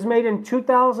movie was made in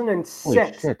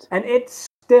 2006, and it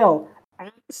still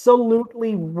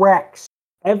absolutely wrecks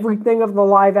everything of the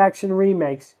live-action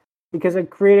remakes because it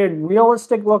created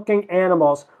realistic-looking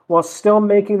animals while still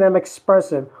making them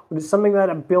expressive, which is something that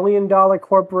a billion-dollar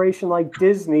corporation like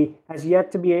Disney has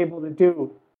yet to be able to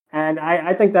do. And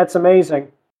I think that's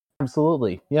amazing.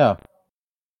 Absolutely, yeah.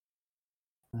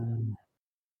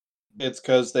 It's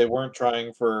because they weren't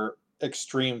trying for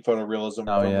extreme photorealism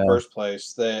in the first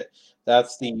place.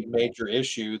 That's the major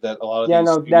issue that a lot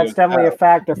of that's definitely a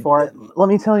factor for it. Let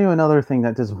me tell you another thing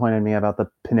that disappointed me about the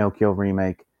Pinocchio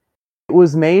remake. It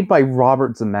was made by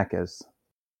Robert Zemeckis.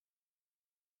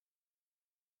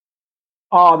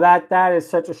 Oh, that is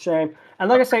such a shame. And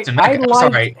like I say, I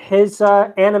like his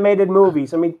animated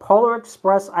movies. I mean, Polar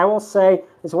Express, I will say,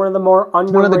 is one of the more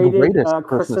underrated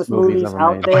Christmas movies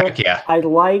out there. I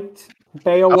liked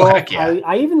Beowulf.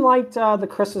 I even liked the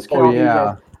Christmas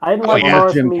Carol. I didn't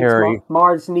like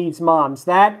Mars Needs Moms.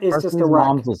 That is just a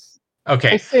wreck.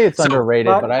 Okay, I say it's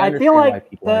underrated, but I feel like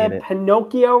the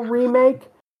Pinocchio remake,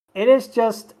 it is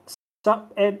just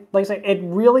it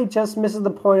really just misses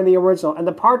the point of the original. And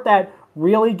the part that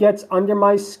really gets under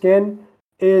my skin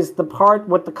is the part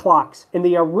with the clocks. In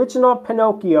the original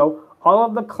Pinocchio, all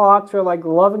of the clocks are like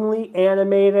lovingly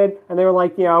animated, and they're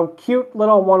like, cute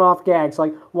little one-off gags.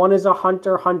 Like one is a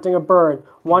hunter hunting a bird.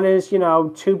 One is,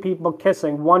 two people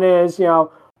kissing. One is, a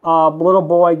little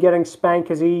boy getting spanked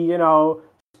because he,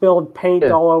 spilled paint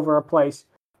all over a place.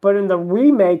 But in the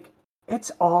remake, it's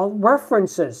all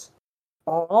references.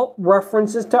 All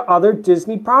references to other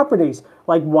Disney properties.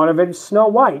 Like one of it is Snow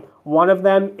White. One of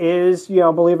them is,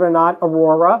 believe it or not,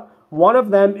 Aurora. One of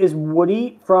them is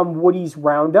Woody from Woody's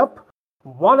Roundup.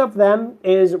 One of them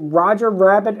is Roger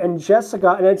Rabbit and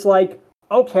Jessica. And it's like,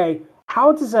 okay,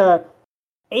 how does a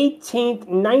 18th,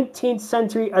 19th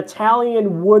century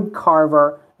Italian wood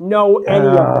carver know any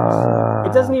of this?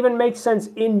 It doesn't even make sense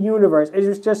in universe.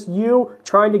 It's just you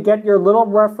trying to get your little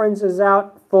references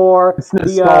out for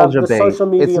the social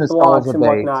media blogs and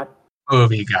whatnot.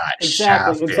 Movie got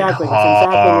exactly. It's exactly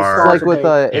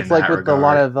it's like with a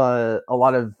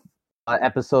lot of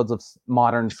episodes of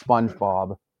modern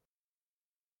SpongeBob.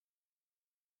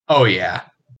 Oh yeah.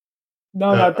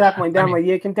 No, definitely.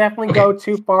 You can definitely go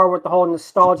too far with the whole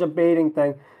nostalgia baiting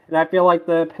thing, and I feel like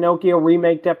the Pinocchio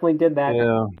remake definitely did that.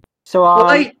 Yeah. So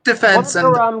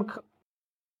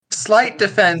slight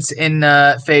defense in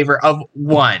favor of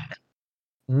one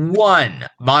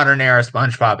modern era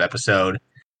SpongeBob episode.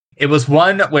 It was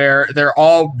one where they're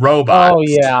all robots. Oh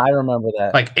yeah, I remember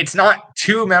that. Like it's not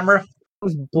too memorable.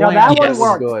 No, that one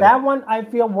worked. Good. That one I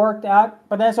feel worked out,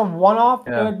 but as a one-off,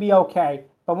 it would be okay.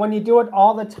 But when you do it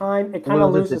all the time, it kind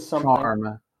of loses something.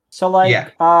 Charm. So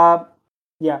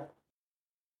yeah.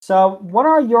 So what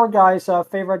are your guys'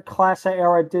 favorite Classic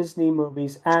era Disney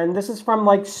movies? And this is from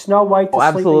like Snow White to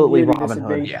Sleeping Beauty. Robin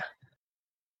Hood. Yeah.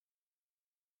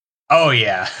 Oh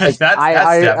yeah, like, that's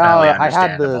definitely I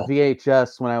had the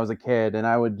VHS when I was a kid, and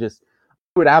I would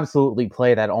absolutely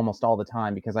play that almost all the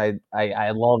time because I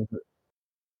loved.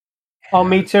 Oh,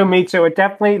 me too. It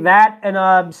definitely that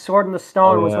and Sword in the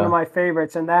Stone was one of my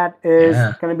favorites, and that is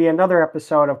going to be another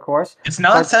episode, of course. It's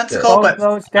nonsensical, but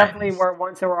those definitely were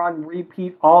ones that were on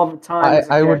repeat all the time.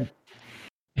 I would.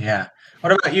 Yeah.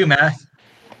 What about you, Matt?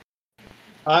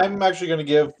 I'm actually going to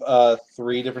give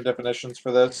 3 different definitions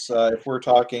for this. If we're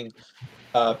talking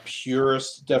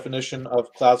purest definition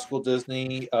of classical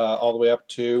Disney, all the way up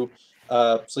to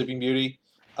Sleeping Beauty,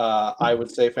 I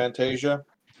would say Fantasia.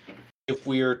 If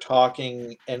we are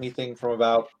talking anything from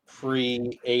about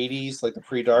pre-80s, like the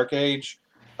pre-Dark Age,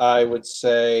 I would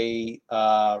say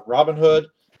Robin Hood.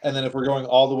 And then if we're going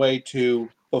all the way to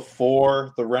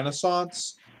before the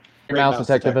Renaissance, Mouse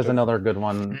Detective is another good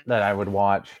one that I would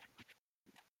watch.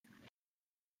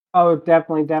 Oh,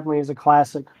 definitely is a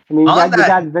classic. I mean, you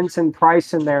got Vincent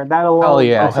Price in there. That alone. Oh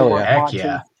yeah, heck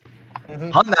yeah.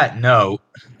 Mm-hmm.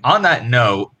 On that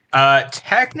note,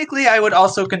 technically, I would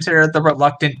also consider The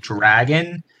Reluctant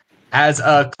Dragon as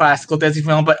a classical Disney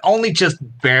film, but only just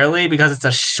barely because it's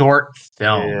a short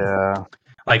film. Yeah,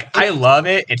 like I love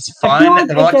it. It's fun.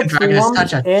 The Reluctant Dragon is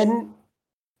such a.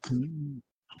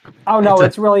 Oh no,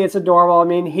 it's adorable. I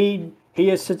mean, he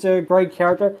is such a great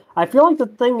character. I feel like the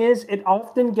thing is, it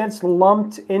often gets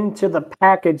lumped into the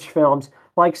package films.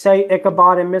 Like, say,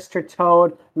 Ichabod and Mr.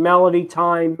 Toad, Melody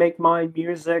Time, Make Mine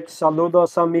Music,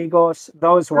 Saludos Amigos,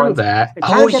 those ones. That.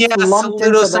 Oh, yeah,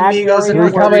 Saludos Amigos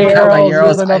and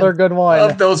Caballeros is another good one. I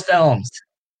love those films.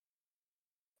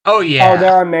 Oh, yeah. Oh,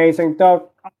 they're amazing.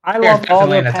 I love all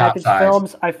their package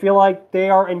films. I feel like they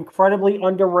are incredibly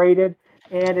underrated,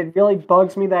 and it really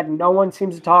bugs me that no one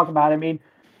seems to talk about it. I mean,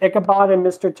 Ichabod and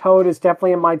Mr. Toad is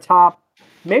definitely in my top,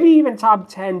 maybe even top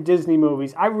 10 Disney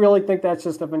movies. I really think that's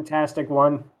just a fantastic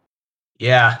one.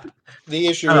 Yeah. The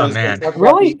issue is,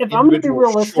 really, if I'm going to be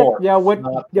realistic,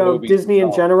 with Disney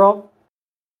in general.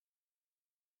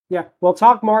 Yeah, we'll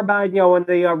talk more about in the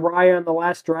Raya and the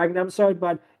Last Dragon episode.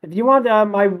 But if you want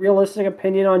my realistic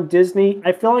opinion on Disney,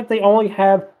 I feel like they only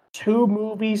have 2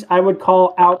 movies I would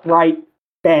call outright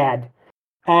bad,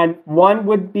 and one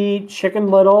would be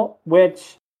Chicken Little,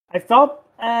 which I felt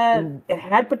it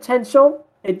had potential.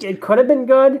 It could have been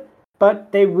good,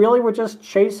 but they really were just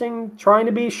trying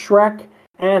to be Shrek,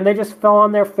 and they just fell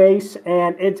on their face,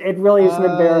 and it really is an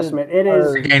embarrassment. It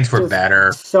is. The games were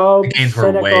better. So the games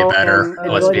were way better.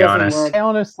 Let's be honest. I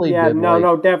honestly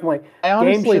definitely. I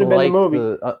honestly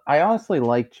I honestly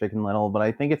like Chicken Little, but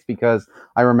I think it's because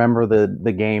I remember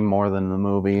the game more than the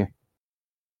movie.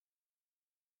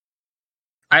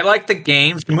 I like the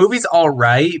games. The movie's all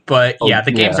right, but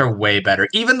the games are way better.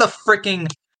 Even the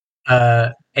freaking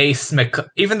Ace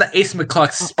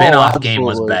McCluck spin-off game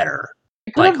was better.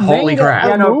 Like, holy crap.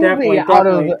 Yeah, no, definitely. They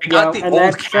got the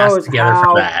old cast together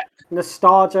for that.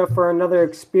 Nostalgia for another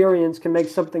experience can make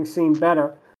something seem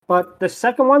better. But the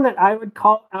second one that I would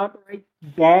call outright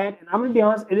bad, and I'm going to be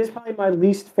honest, it is probably my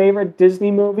least favorite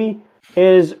Disney movie,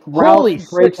 is Ralph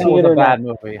Breaks the Internet. A bad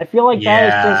movie. I feel like that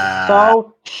is just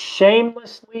so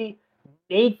shamelessly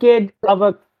naked of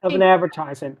an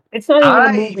advertisement. It's not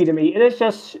even a movie to me. It is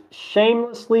just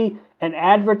shamelessly an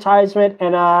advertisement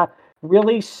and a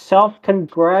really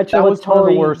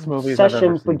self-congratulatory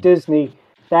session for Disney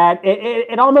that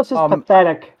it almost is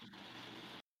pathetic.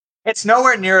 It's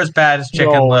nowhere near as bad as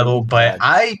Chicken Little, but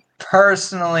I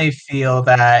personally feel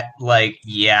that, like,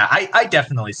 yeah, I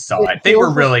definitely saw it. They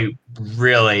were really,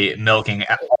 really milking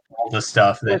all the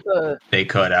stuff that they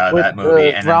could out of that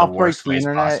movie, and Ralph in the worst Breaks the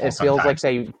Internet, it feels like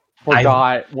they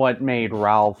forgot what made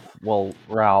Ralph.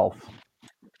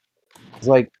 It's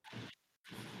like,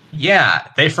 yeah,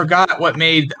 they forgot what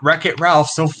made Wreck-It Ralph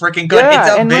so freaking good.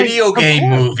 Yeah, it's a video game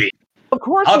movie. Of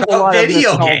course, there's a lot of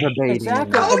nostalgia baiting.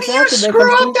 Exactly.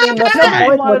 They completely missed the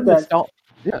point with that.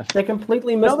 Yeah. They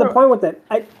completely missed the point with it.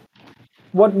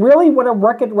 What a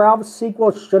Wreck-It Ralph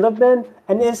sequel should have been,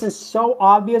 and this is so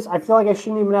obvious, I feel like I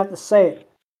shouldn't even have to say it.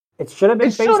 It should have been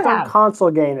based on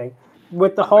console gaming.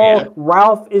 With the whole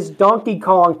Ralph is Donkey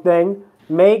Kong thing,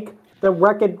 make the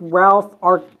Wreck-It Ralph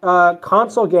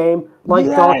console game like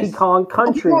Donkey Kong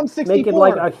Country. Make it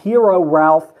like a hero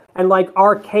Ralph, and like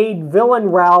arcade villain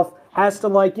Ralph has to,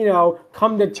 like, you know,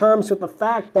 come to terms with the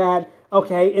fact that,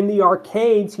 okay, in the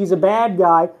arcades he's a bad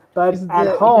guy, but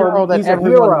at home he's a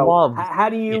hero. Loves. How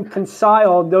do you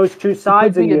reconcile those two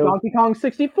sides of you? It could be a Donkey Kong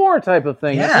 64 type of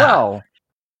thing as well.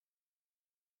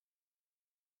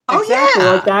 Exactly,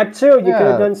 like that too. You could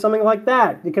have done something like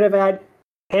that. You could have had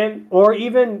him, or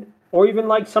even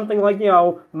like something like, you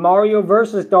know, Mario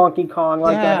versus Donkey Kong,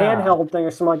 like a handheld thing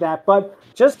or something like that. But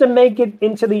just to make it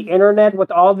into the internet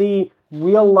with all the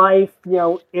real life, you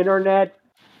know, internet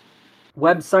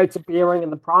websites appearing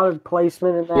and the product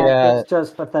placement and that, it's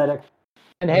just pathetic.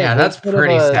 And hey, that's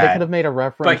pretty sad. They could have made a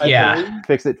reference to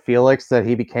Fix-It Felix, that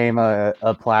he became a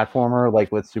platformer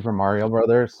like with Super Mario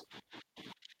Brothers.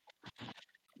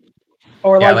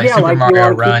 Or like you want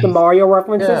to keep the Mario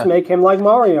references, make him like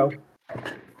Mario.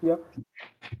 Yep.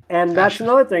 And that's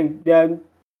another thing.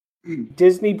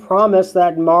 Disney promised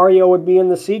that Mario would be in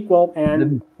the sequel,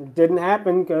 and it didn't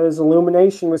happen because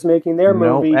Illumination was making their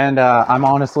movie. And I'm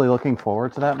honestly looking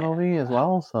forward to that movie as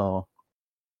well. So.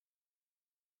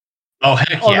 Oh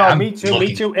heck yeah! No, me too.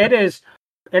 Me too. It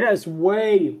has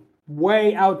way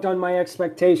outdone my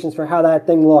expectations for how that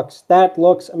thing looks. That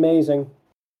looks amazing.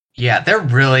 Yeah, they're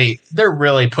really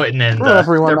putting in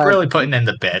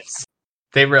the bits.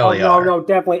 They really are. No,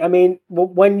 definitely. I mean,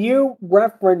 when you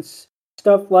reference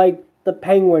stuff like the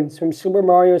penguins from Super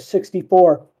Mario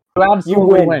 64, you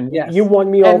win. Yes. You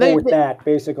won me over with that,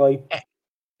 basically.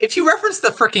 If you reference the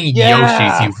freaking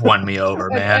Yoshis, you've won me over,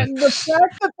 man. And the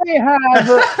fact that they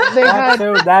had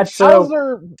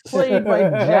Bowser played by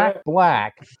Jack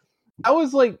Black, I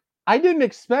was like, I didn't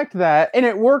expect that, and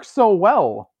it works so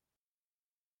well.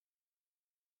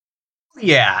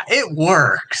 Yeah, it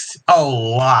works a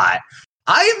lot.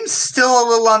 I'm still a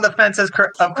little on the fence of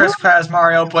Chris Pratt's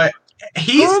Mario, but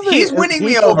he's winning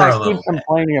me over a little. Keep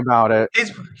complaining about it.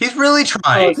 He's really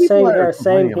trying.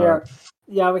 Same here.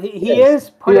 Yeah, he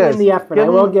is putting in the effort. I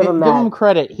will give him that. Give him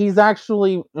credit. He's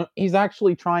actually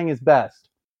trying his best.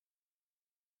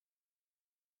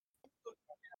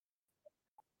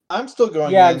 I'm still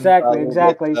going. Yeah, exactly.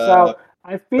 So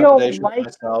I feel like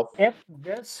if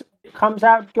this comes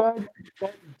out good,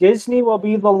 Disney will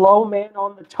be the low man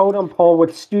on the totem pole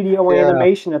with studio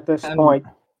animation at this point.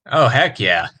 Oh, heck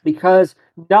yeah. Because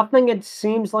nothing it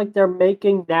seems like they're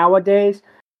making nowadays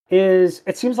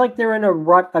it seems like they're in a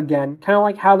rut again, kind of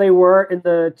like how they were in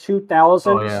the 2000s.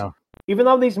 Oh, yeah. Even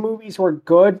though these movies were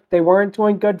good, they weren't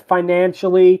doing good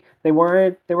financially. They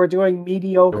were doing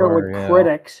mediocre with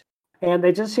critics. And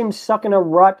they just seem stuck in a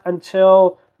rut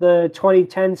until the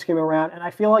 2010s came around. And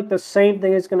I feel like the same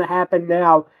thing is going to happen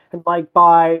now. And like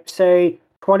by, say,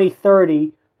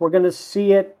 2030, we're going to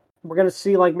see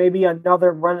like maybe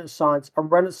another renaissance, a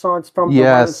renaissance from the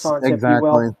Renaissance, if you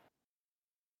will.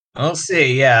 We'll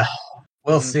see, yeah.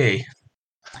 We'll see.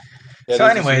 Yeah, so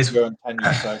anyways, going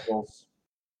 10-year cycles.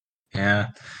 Yeah.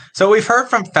 So we've heard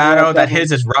from Fado that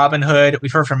his is Robin Hood.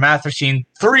 We've heard from Mathmachine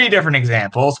 3 different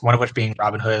examples, one of which being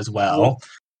Robin Hood as well.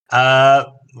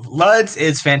 Lud's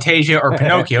is Fantasia or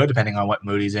Pinocchio, depending on what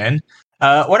mood he's in.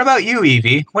 What about you,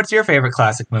 Evie? What's your favorite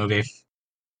classic movie?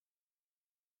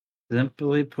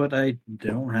 Simply put, I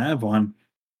don't have one.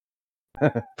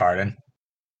 Pardon?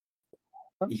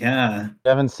 Yeah. You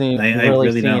haven't seen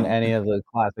really seen any of the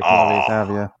classic movies, have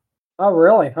you? Oh,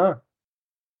 really? Huh?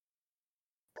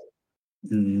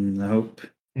 Nope.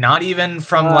 Not even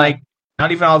from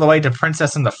not even all the way to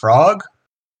Princess and the Frog?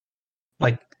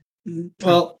 Like,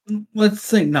 well, let's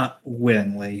say not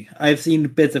willingly. I've seen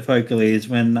bits of Hercules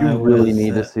when I really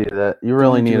need to see that. You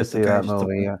really need to see that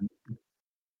movie.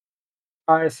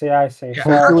 I see. Yeah,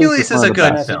 Hercules is a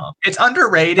good film. It's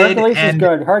underrated. Hercules is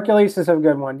good. Hercules is a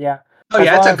good one. Yeah. Oh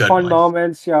yeah, it's a good fun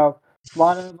moments. A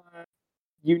lot of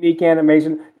unique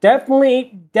animation.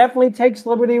 Definitely takes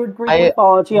liberty with Greek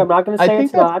mythology. I'm not going to say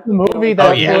it's not. The movie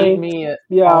that made me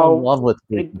fall in love with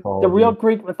Greek mythology. The real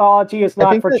Greek mythology is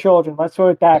not for children. Let's put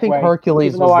it that way. I think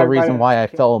Hercules was the reason why I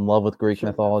fell in love with Greek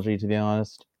mythology, to be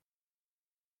honest.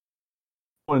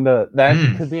 And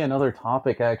that could be another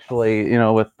topic, actually,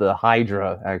 with the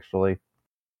Hydra, actually.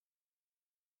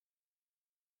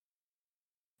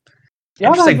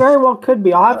 Yeah, that very well could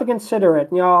be. I'll have to consider it.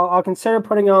 I'll consider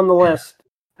putting it on the list.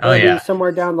 Maybe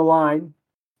somewhere down the line.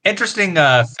 Interesting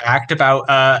fact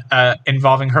about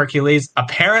involving Hercules.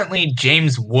 Apparently,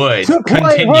 James Wood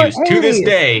continues to this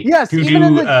day to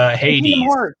do Hades.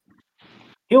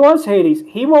 He loves Hades.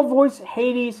 He will voice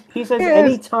Hades. He says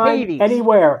anytime,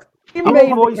 anywhere. He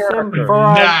made voice him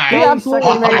for he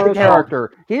absolutely made the character.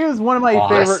 He is one of my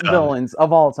favorite villains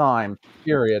of all time.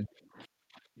 Period.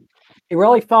 He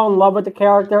really fell in love with the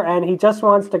character, and he just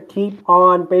wants to keep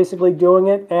on basically doing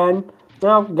it. And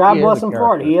God bless him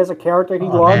for it. He is a character he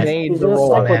loves. He's going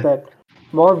to stick with it.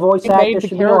 More voice actors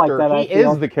should be like that. He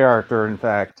is the character, in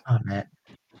fact. Oh man.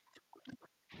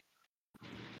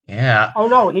 Yeah. Oh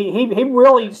no, he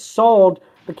really sold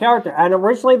the character, and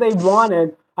originally they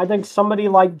wanted, I think, somebody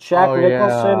like Jack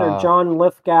Nicholson or John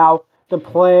Lithgow to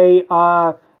play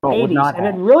Hades, and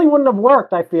it really wouldn't have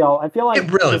worked. I feel like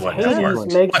it really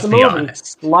Hades makes the movie.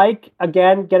 Like,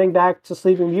 again, getting back to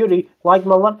Sleeping Beauty, like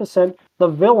Maleficent, the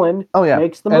villain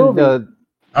makes the movie.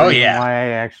 Why I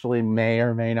actually may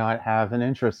or may not have an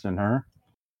interest in her.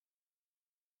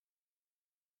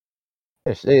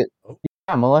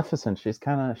 Maleficent. She's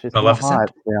kind of hot,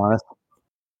 to be honest.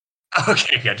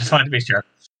 Okay, good. Just wanted to be sure.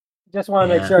 Just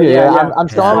want to make sure. I'm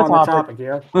still on the topic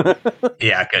here.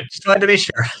 Yeah, good. Just wanted to be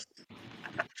sure.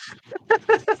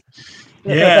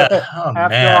 Yeah. Oh,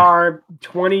 after our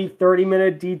 20-30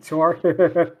 minute detour.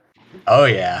 Oh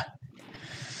yeah.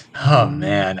 Oh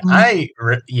man,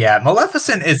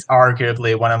 Maleficent is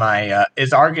arguably one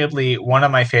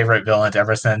of my favorite villains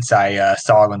ever since I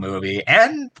saw the movie,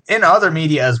 and in other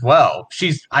media as well.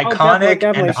 She's iconic,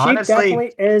 definitely. And honestly, she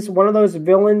definitely is one of those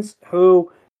villains who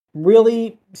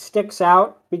really sticks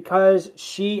out because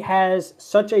she has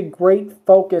such a great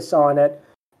focus on it.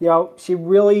 She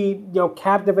really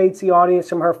captivates the audience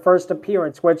from her first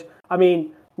appearance. Which, I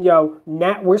mean,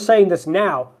 now we're saying this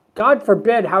now. God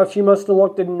forbid how she must have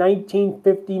looked in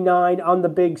 1959 on the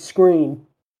big screen.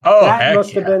 Oh, that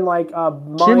must have been like a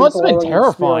mind-blowing She must have been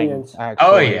terrifying. Experience. Actually.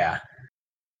 Oh yeah,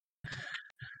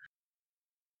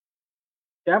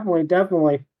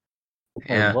 definitely.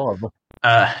 Yeah.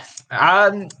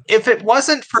 If it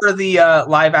wasn't for the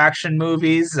live action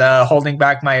movies holding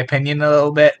back my opinion a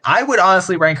little bit, I would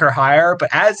honestly rank her higher. But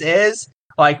as is,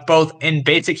 like both in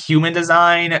basic human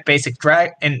design, basic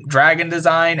dragon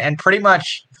design, and pretty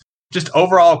much just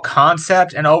overall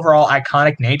concept and overall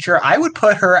iconic nature, I would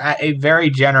put her at a very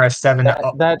generous 7 out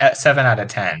of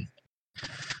 10.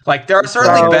 Like, there are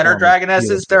certainly better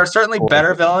dragonesses, there are certainly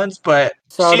better villains, but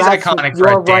she's iconic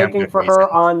for a damn ranking good for reason. her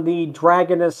on the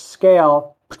dragoness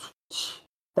scale.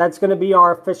 That's going to be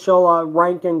our official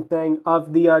ranking thing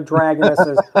of the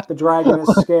dragonesses, the dragoness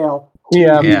scale.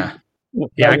 Yeah,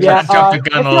 I kind of jumped the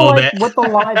gun a little bit. With the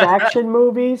live action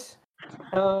movies,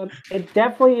 it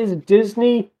definitely is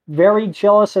Disney very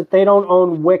jealous that they don't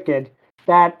own Wicked.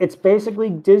 That it's basically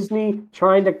Disney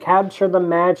trying to capture the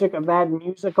magic of that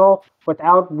musical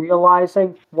without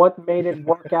realizing what made it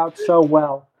work out so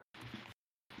well.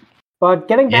 But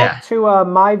getting back to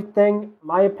my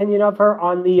opinion of her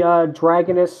on the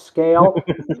dragoness scale,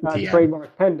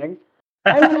 trademark pending,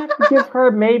 I would have to give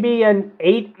her maybe an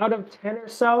 8 out of 10 or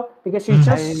so, because she's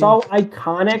just so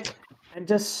iconic and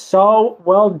just so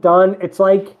well done. It's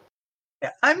like...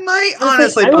 I might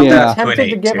honestly I would be tempted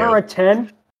to give her a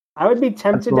 10. I would be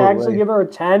tempted to actually give her a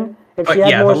 10 if she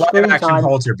had more screen time.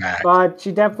 Holds her back. But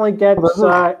she definitely gets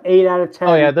 8 out of 10.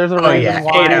 Oh yeah, there's a reason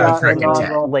why 8 out of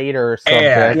 10 later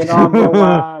subject. I'm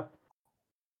going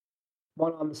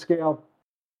one on the scale.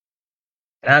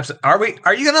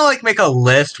 Are you gonna like make a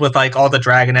list with like all the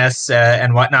dragoness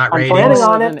and whatnot ratings?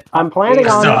 I'm planning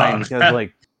on it. Because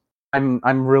like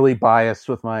I'm really biased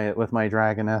with my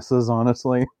dragonesses,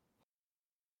 honestly.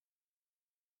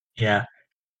 Yeah.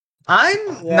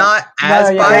 I'm not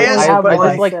as biased. I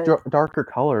just like darker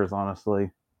colors, honestly.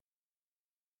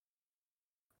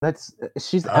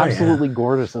 She's absolutely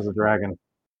gorgeous as a dragon.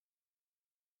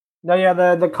 No, yeah,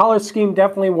 the color scheme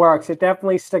definitely works. It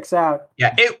definitely sticks out.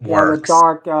 Yeah, it works. The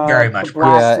dark, very much. The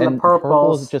blacks and the purples.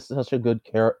 Purple is just such a good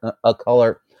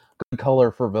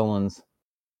color for villains.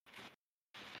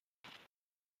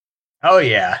 Oh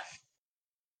yeah.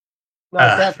 No,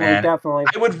 definitely.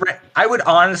 I would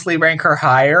honestly rank her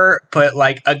higher, but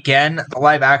like again, the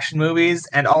live action movies,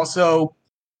 and also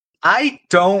I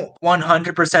don't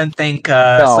 100% think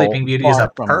Sleeping Beauty is a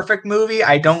perfect movie.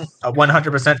 I don't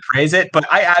 100% praise it, but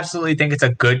I absolutely think it's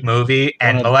a good movie,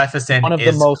 and Maleficent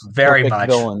is the most very much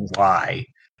villains. Why,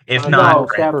 if not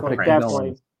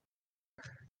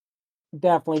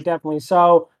definitely.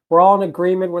 So we're all in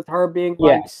agreement with her being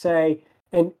like, say,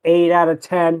 an 8 out of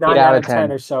 10, 9 out of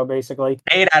 10 or so, basically.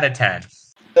 8 out of 10.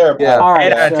 Yeah. All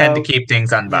right, 8 out of 10 to keep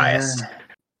things unbiased.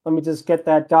 Let me just get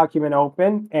that document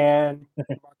open and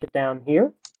mark it down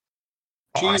here.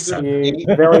 Awesome.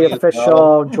 The very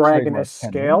official Dragoness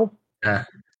scale. Yeah.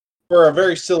 For a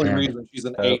very silly reason, she's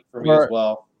an 8 for me as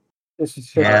well. This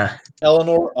is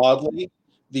Eleanor Audley,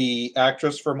 the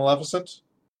actress for Maleficent.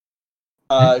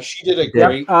 She did a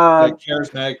great,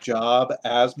 charismatic job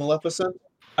as Maleficent.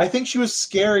 I think she was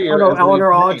scarier. Oh no,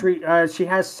 Eleanor Audley. She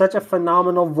has such a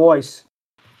phenomenal voice,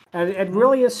 and it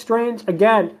really is strange.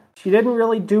 Again, she didn't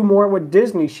really do more with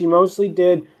Disney. She mostly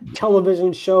did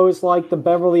television shows like the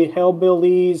Beverly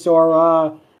Hillbillies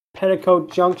or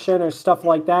Petticoat Junction or stuff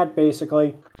like that.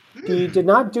 Basically, she did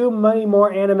not do many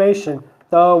more animation.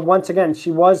 Though once again,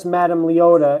 she was Madame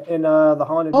Leota in the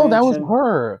Haunted Mansion. Oh, that was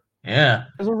her. Yeah.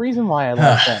 There's a reason why I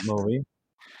like that movie.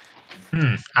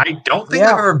 I don't think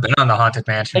I've ever been on the Haunted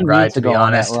Mansion ride, to be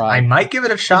honest. I might give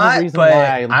it a shot, but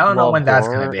I don't know when that's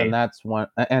going to be. And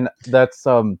that's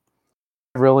I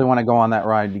really want to go on that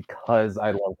ride because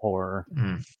I love horror.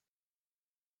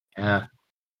 Yeah.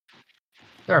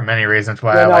 There are many reasons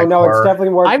why I like horror. It's definitely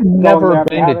worth I've never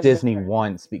been to Disney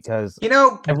once because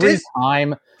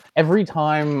every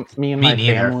time me and my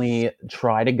family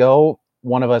try to go,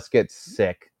 one of us gets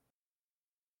sick.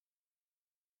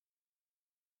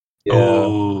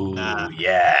 Oh,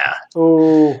 yeah.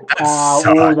 Oh,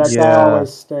 that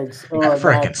always stinks. Oh, that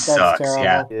freaking sucks, terrible.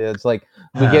 Yeah. It's like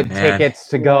we get tickets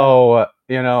to go,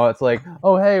 it's like,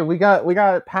 oh, hey, we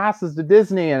got passes to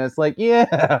Disney, and it's like,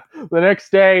 yeah, the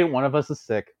next day, one of us is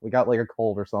sick. We got like a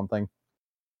cold or something.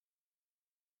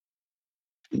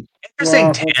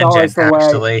 Interesting tangent,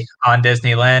 actually, on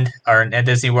Disneyland or in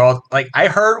Disney World. Like, I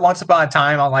heard once upon a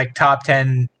time on like top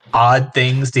 10 odd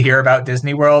things to hear about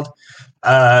Disney World.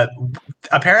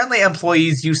 Apparently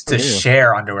employees used to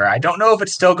share underwear. I don't know if it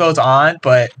still goes on,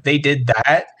 but they did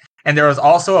that. And there was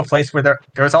also a place where there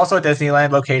was also a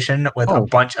Disneyland location with a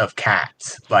bunch of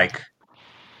cats. Like,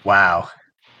 wow.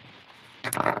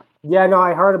 Yeah, no,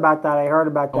 I heard about that.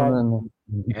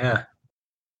 Yeah.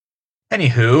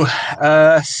 Anywho,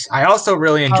 I also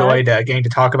really enjoyed getting to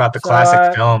talk about the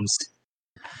classic films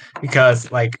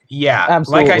because, absolutely.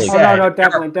 like I said, no,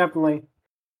 definitely.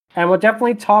 And we'll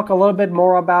definitely talk a little bit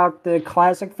more about the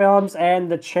classic films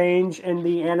and the change in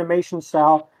the animation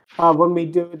style when we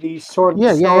do the Sword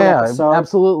and Stone episode.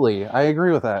 Absolutely. I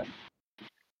agree with that.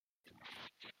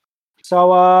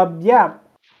 So, Yeah.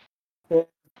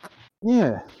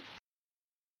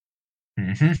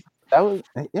 Mm-hmm. That was,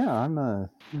 I'm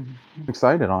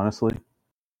excited, honestly.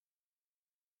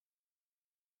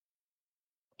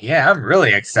 Yeah, I'm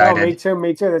really excited.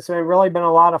 Me too. It's really been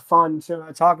a lot of fun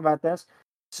to talk about this.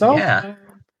 So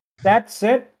that's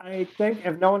it. I think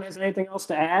if no one has anything else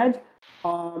to add,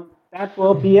 that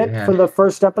will be it for the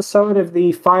first episode of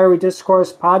the Fiery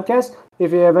Discourse podcast.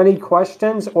 If you have any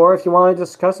questions or if you want to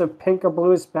discuss if pink or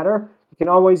blue is better, you can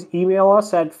always email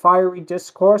us at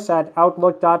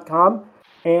fierydiscourse@outlook.com.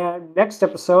 And next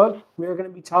episode, we're going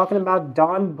to be talking about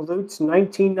Don Bluth's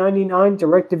 1999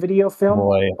 direct-to-video film,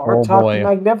 Bartok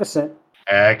Magnificent.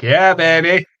 Heck yeah,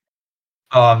 baby.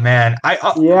 Oh man,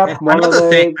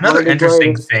 another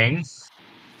interesting thing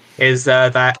is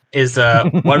what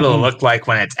it'll look like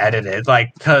when it's edited.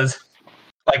 Because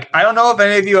I don't know if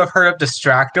any of you have heard of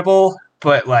Distractable,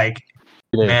 but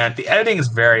man, the editing is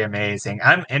very amazing.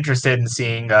 I'm interested in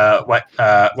seeing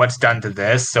what's done to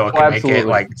this so it can make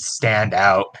it stand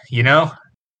out.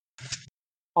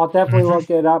 I'll definitely look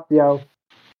it up, yo.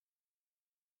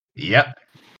 Yep.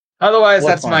 Otherwise,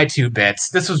 that's my 2 bits.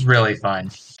 This was really fun.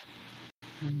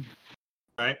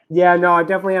 Right. Yeah, no, I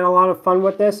definitely had a lot of fun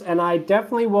with this, and I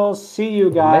definitely will see you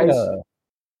guys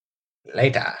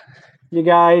later. You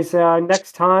guys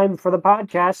next time for the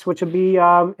podcast, which will be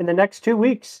in the next 2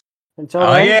 weeks. Until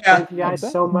then, thank you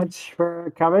guys so much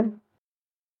for coming.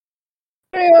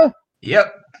 Yeah.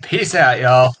 Yep. Peace out,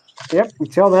 y'all. Yep.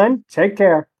 Until then, take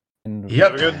care.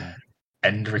 Yep.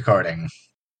 End recording.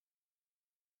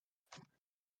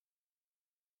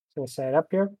 gonna set it up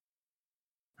here.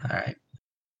 All right.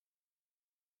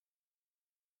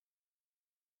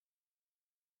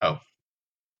 Oh,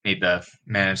 need the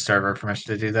manage server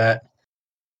permission to do that.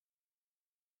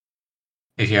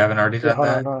 If you haven't already done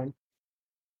that. Hold on.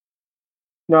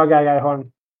 No, I got it. Hold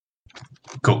on.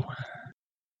 Cool.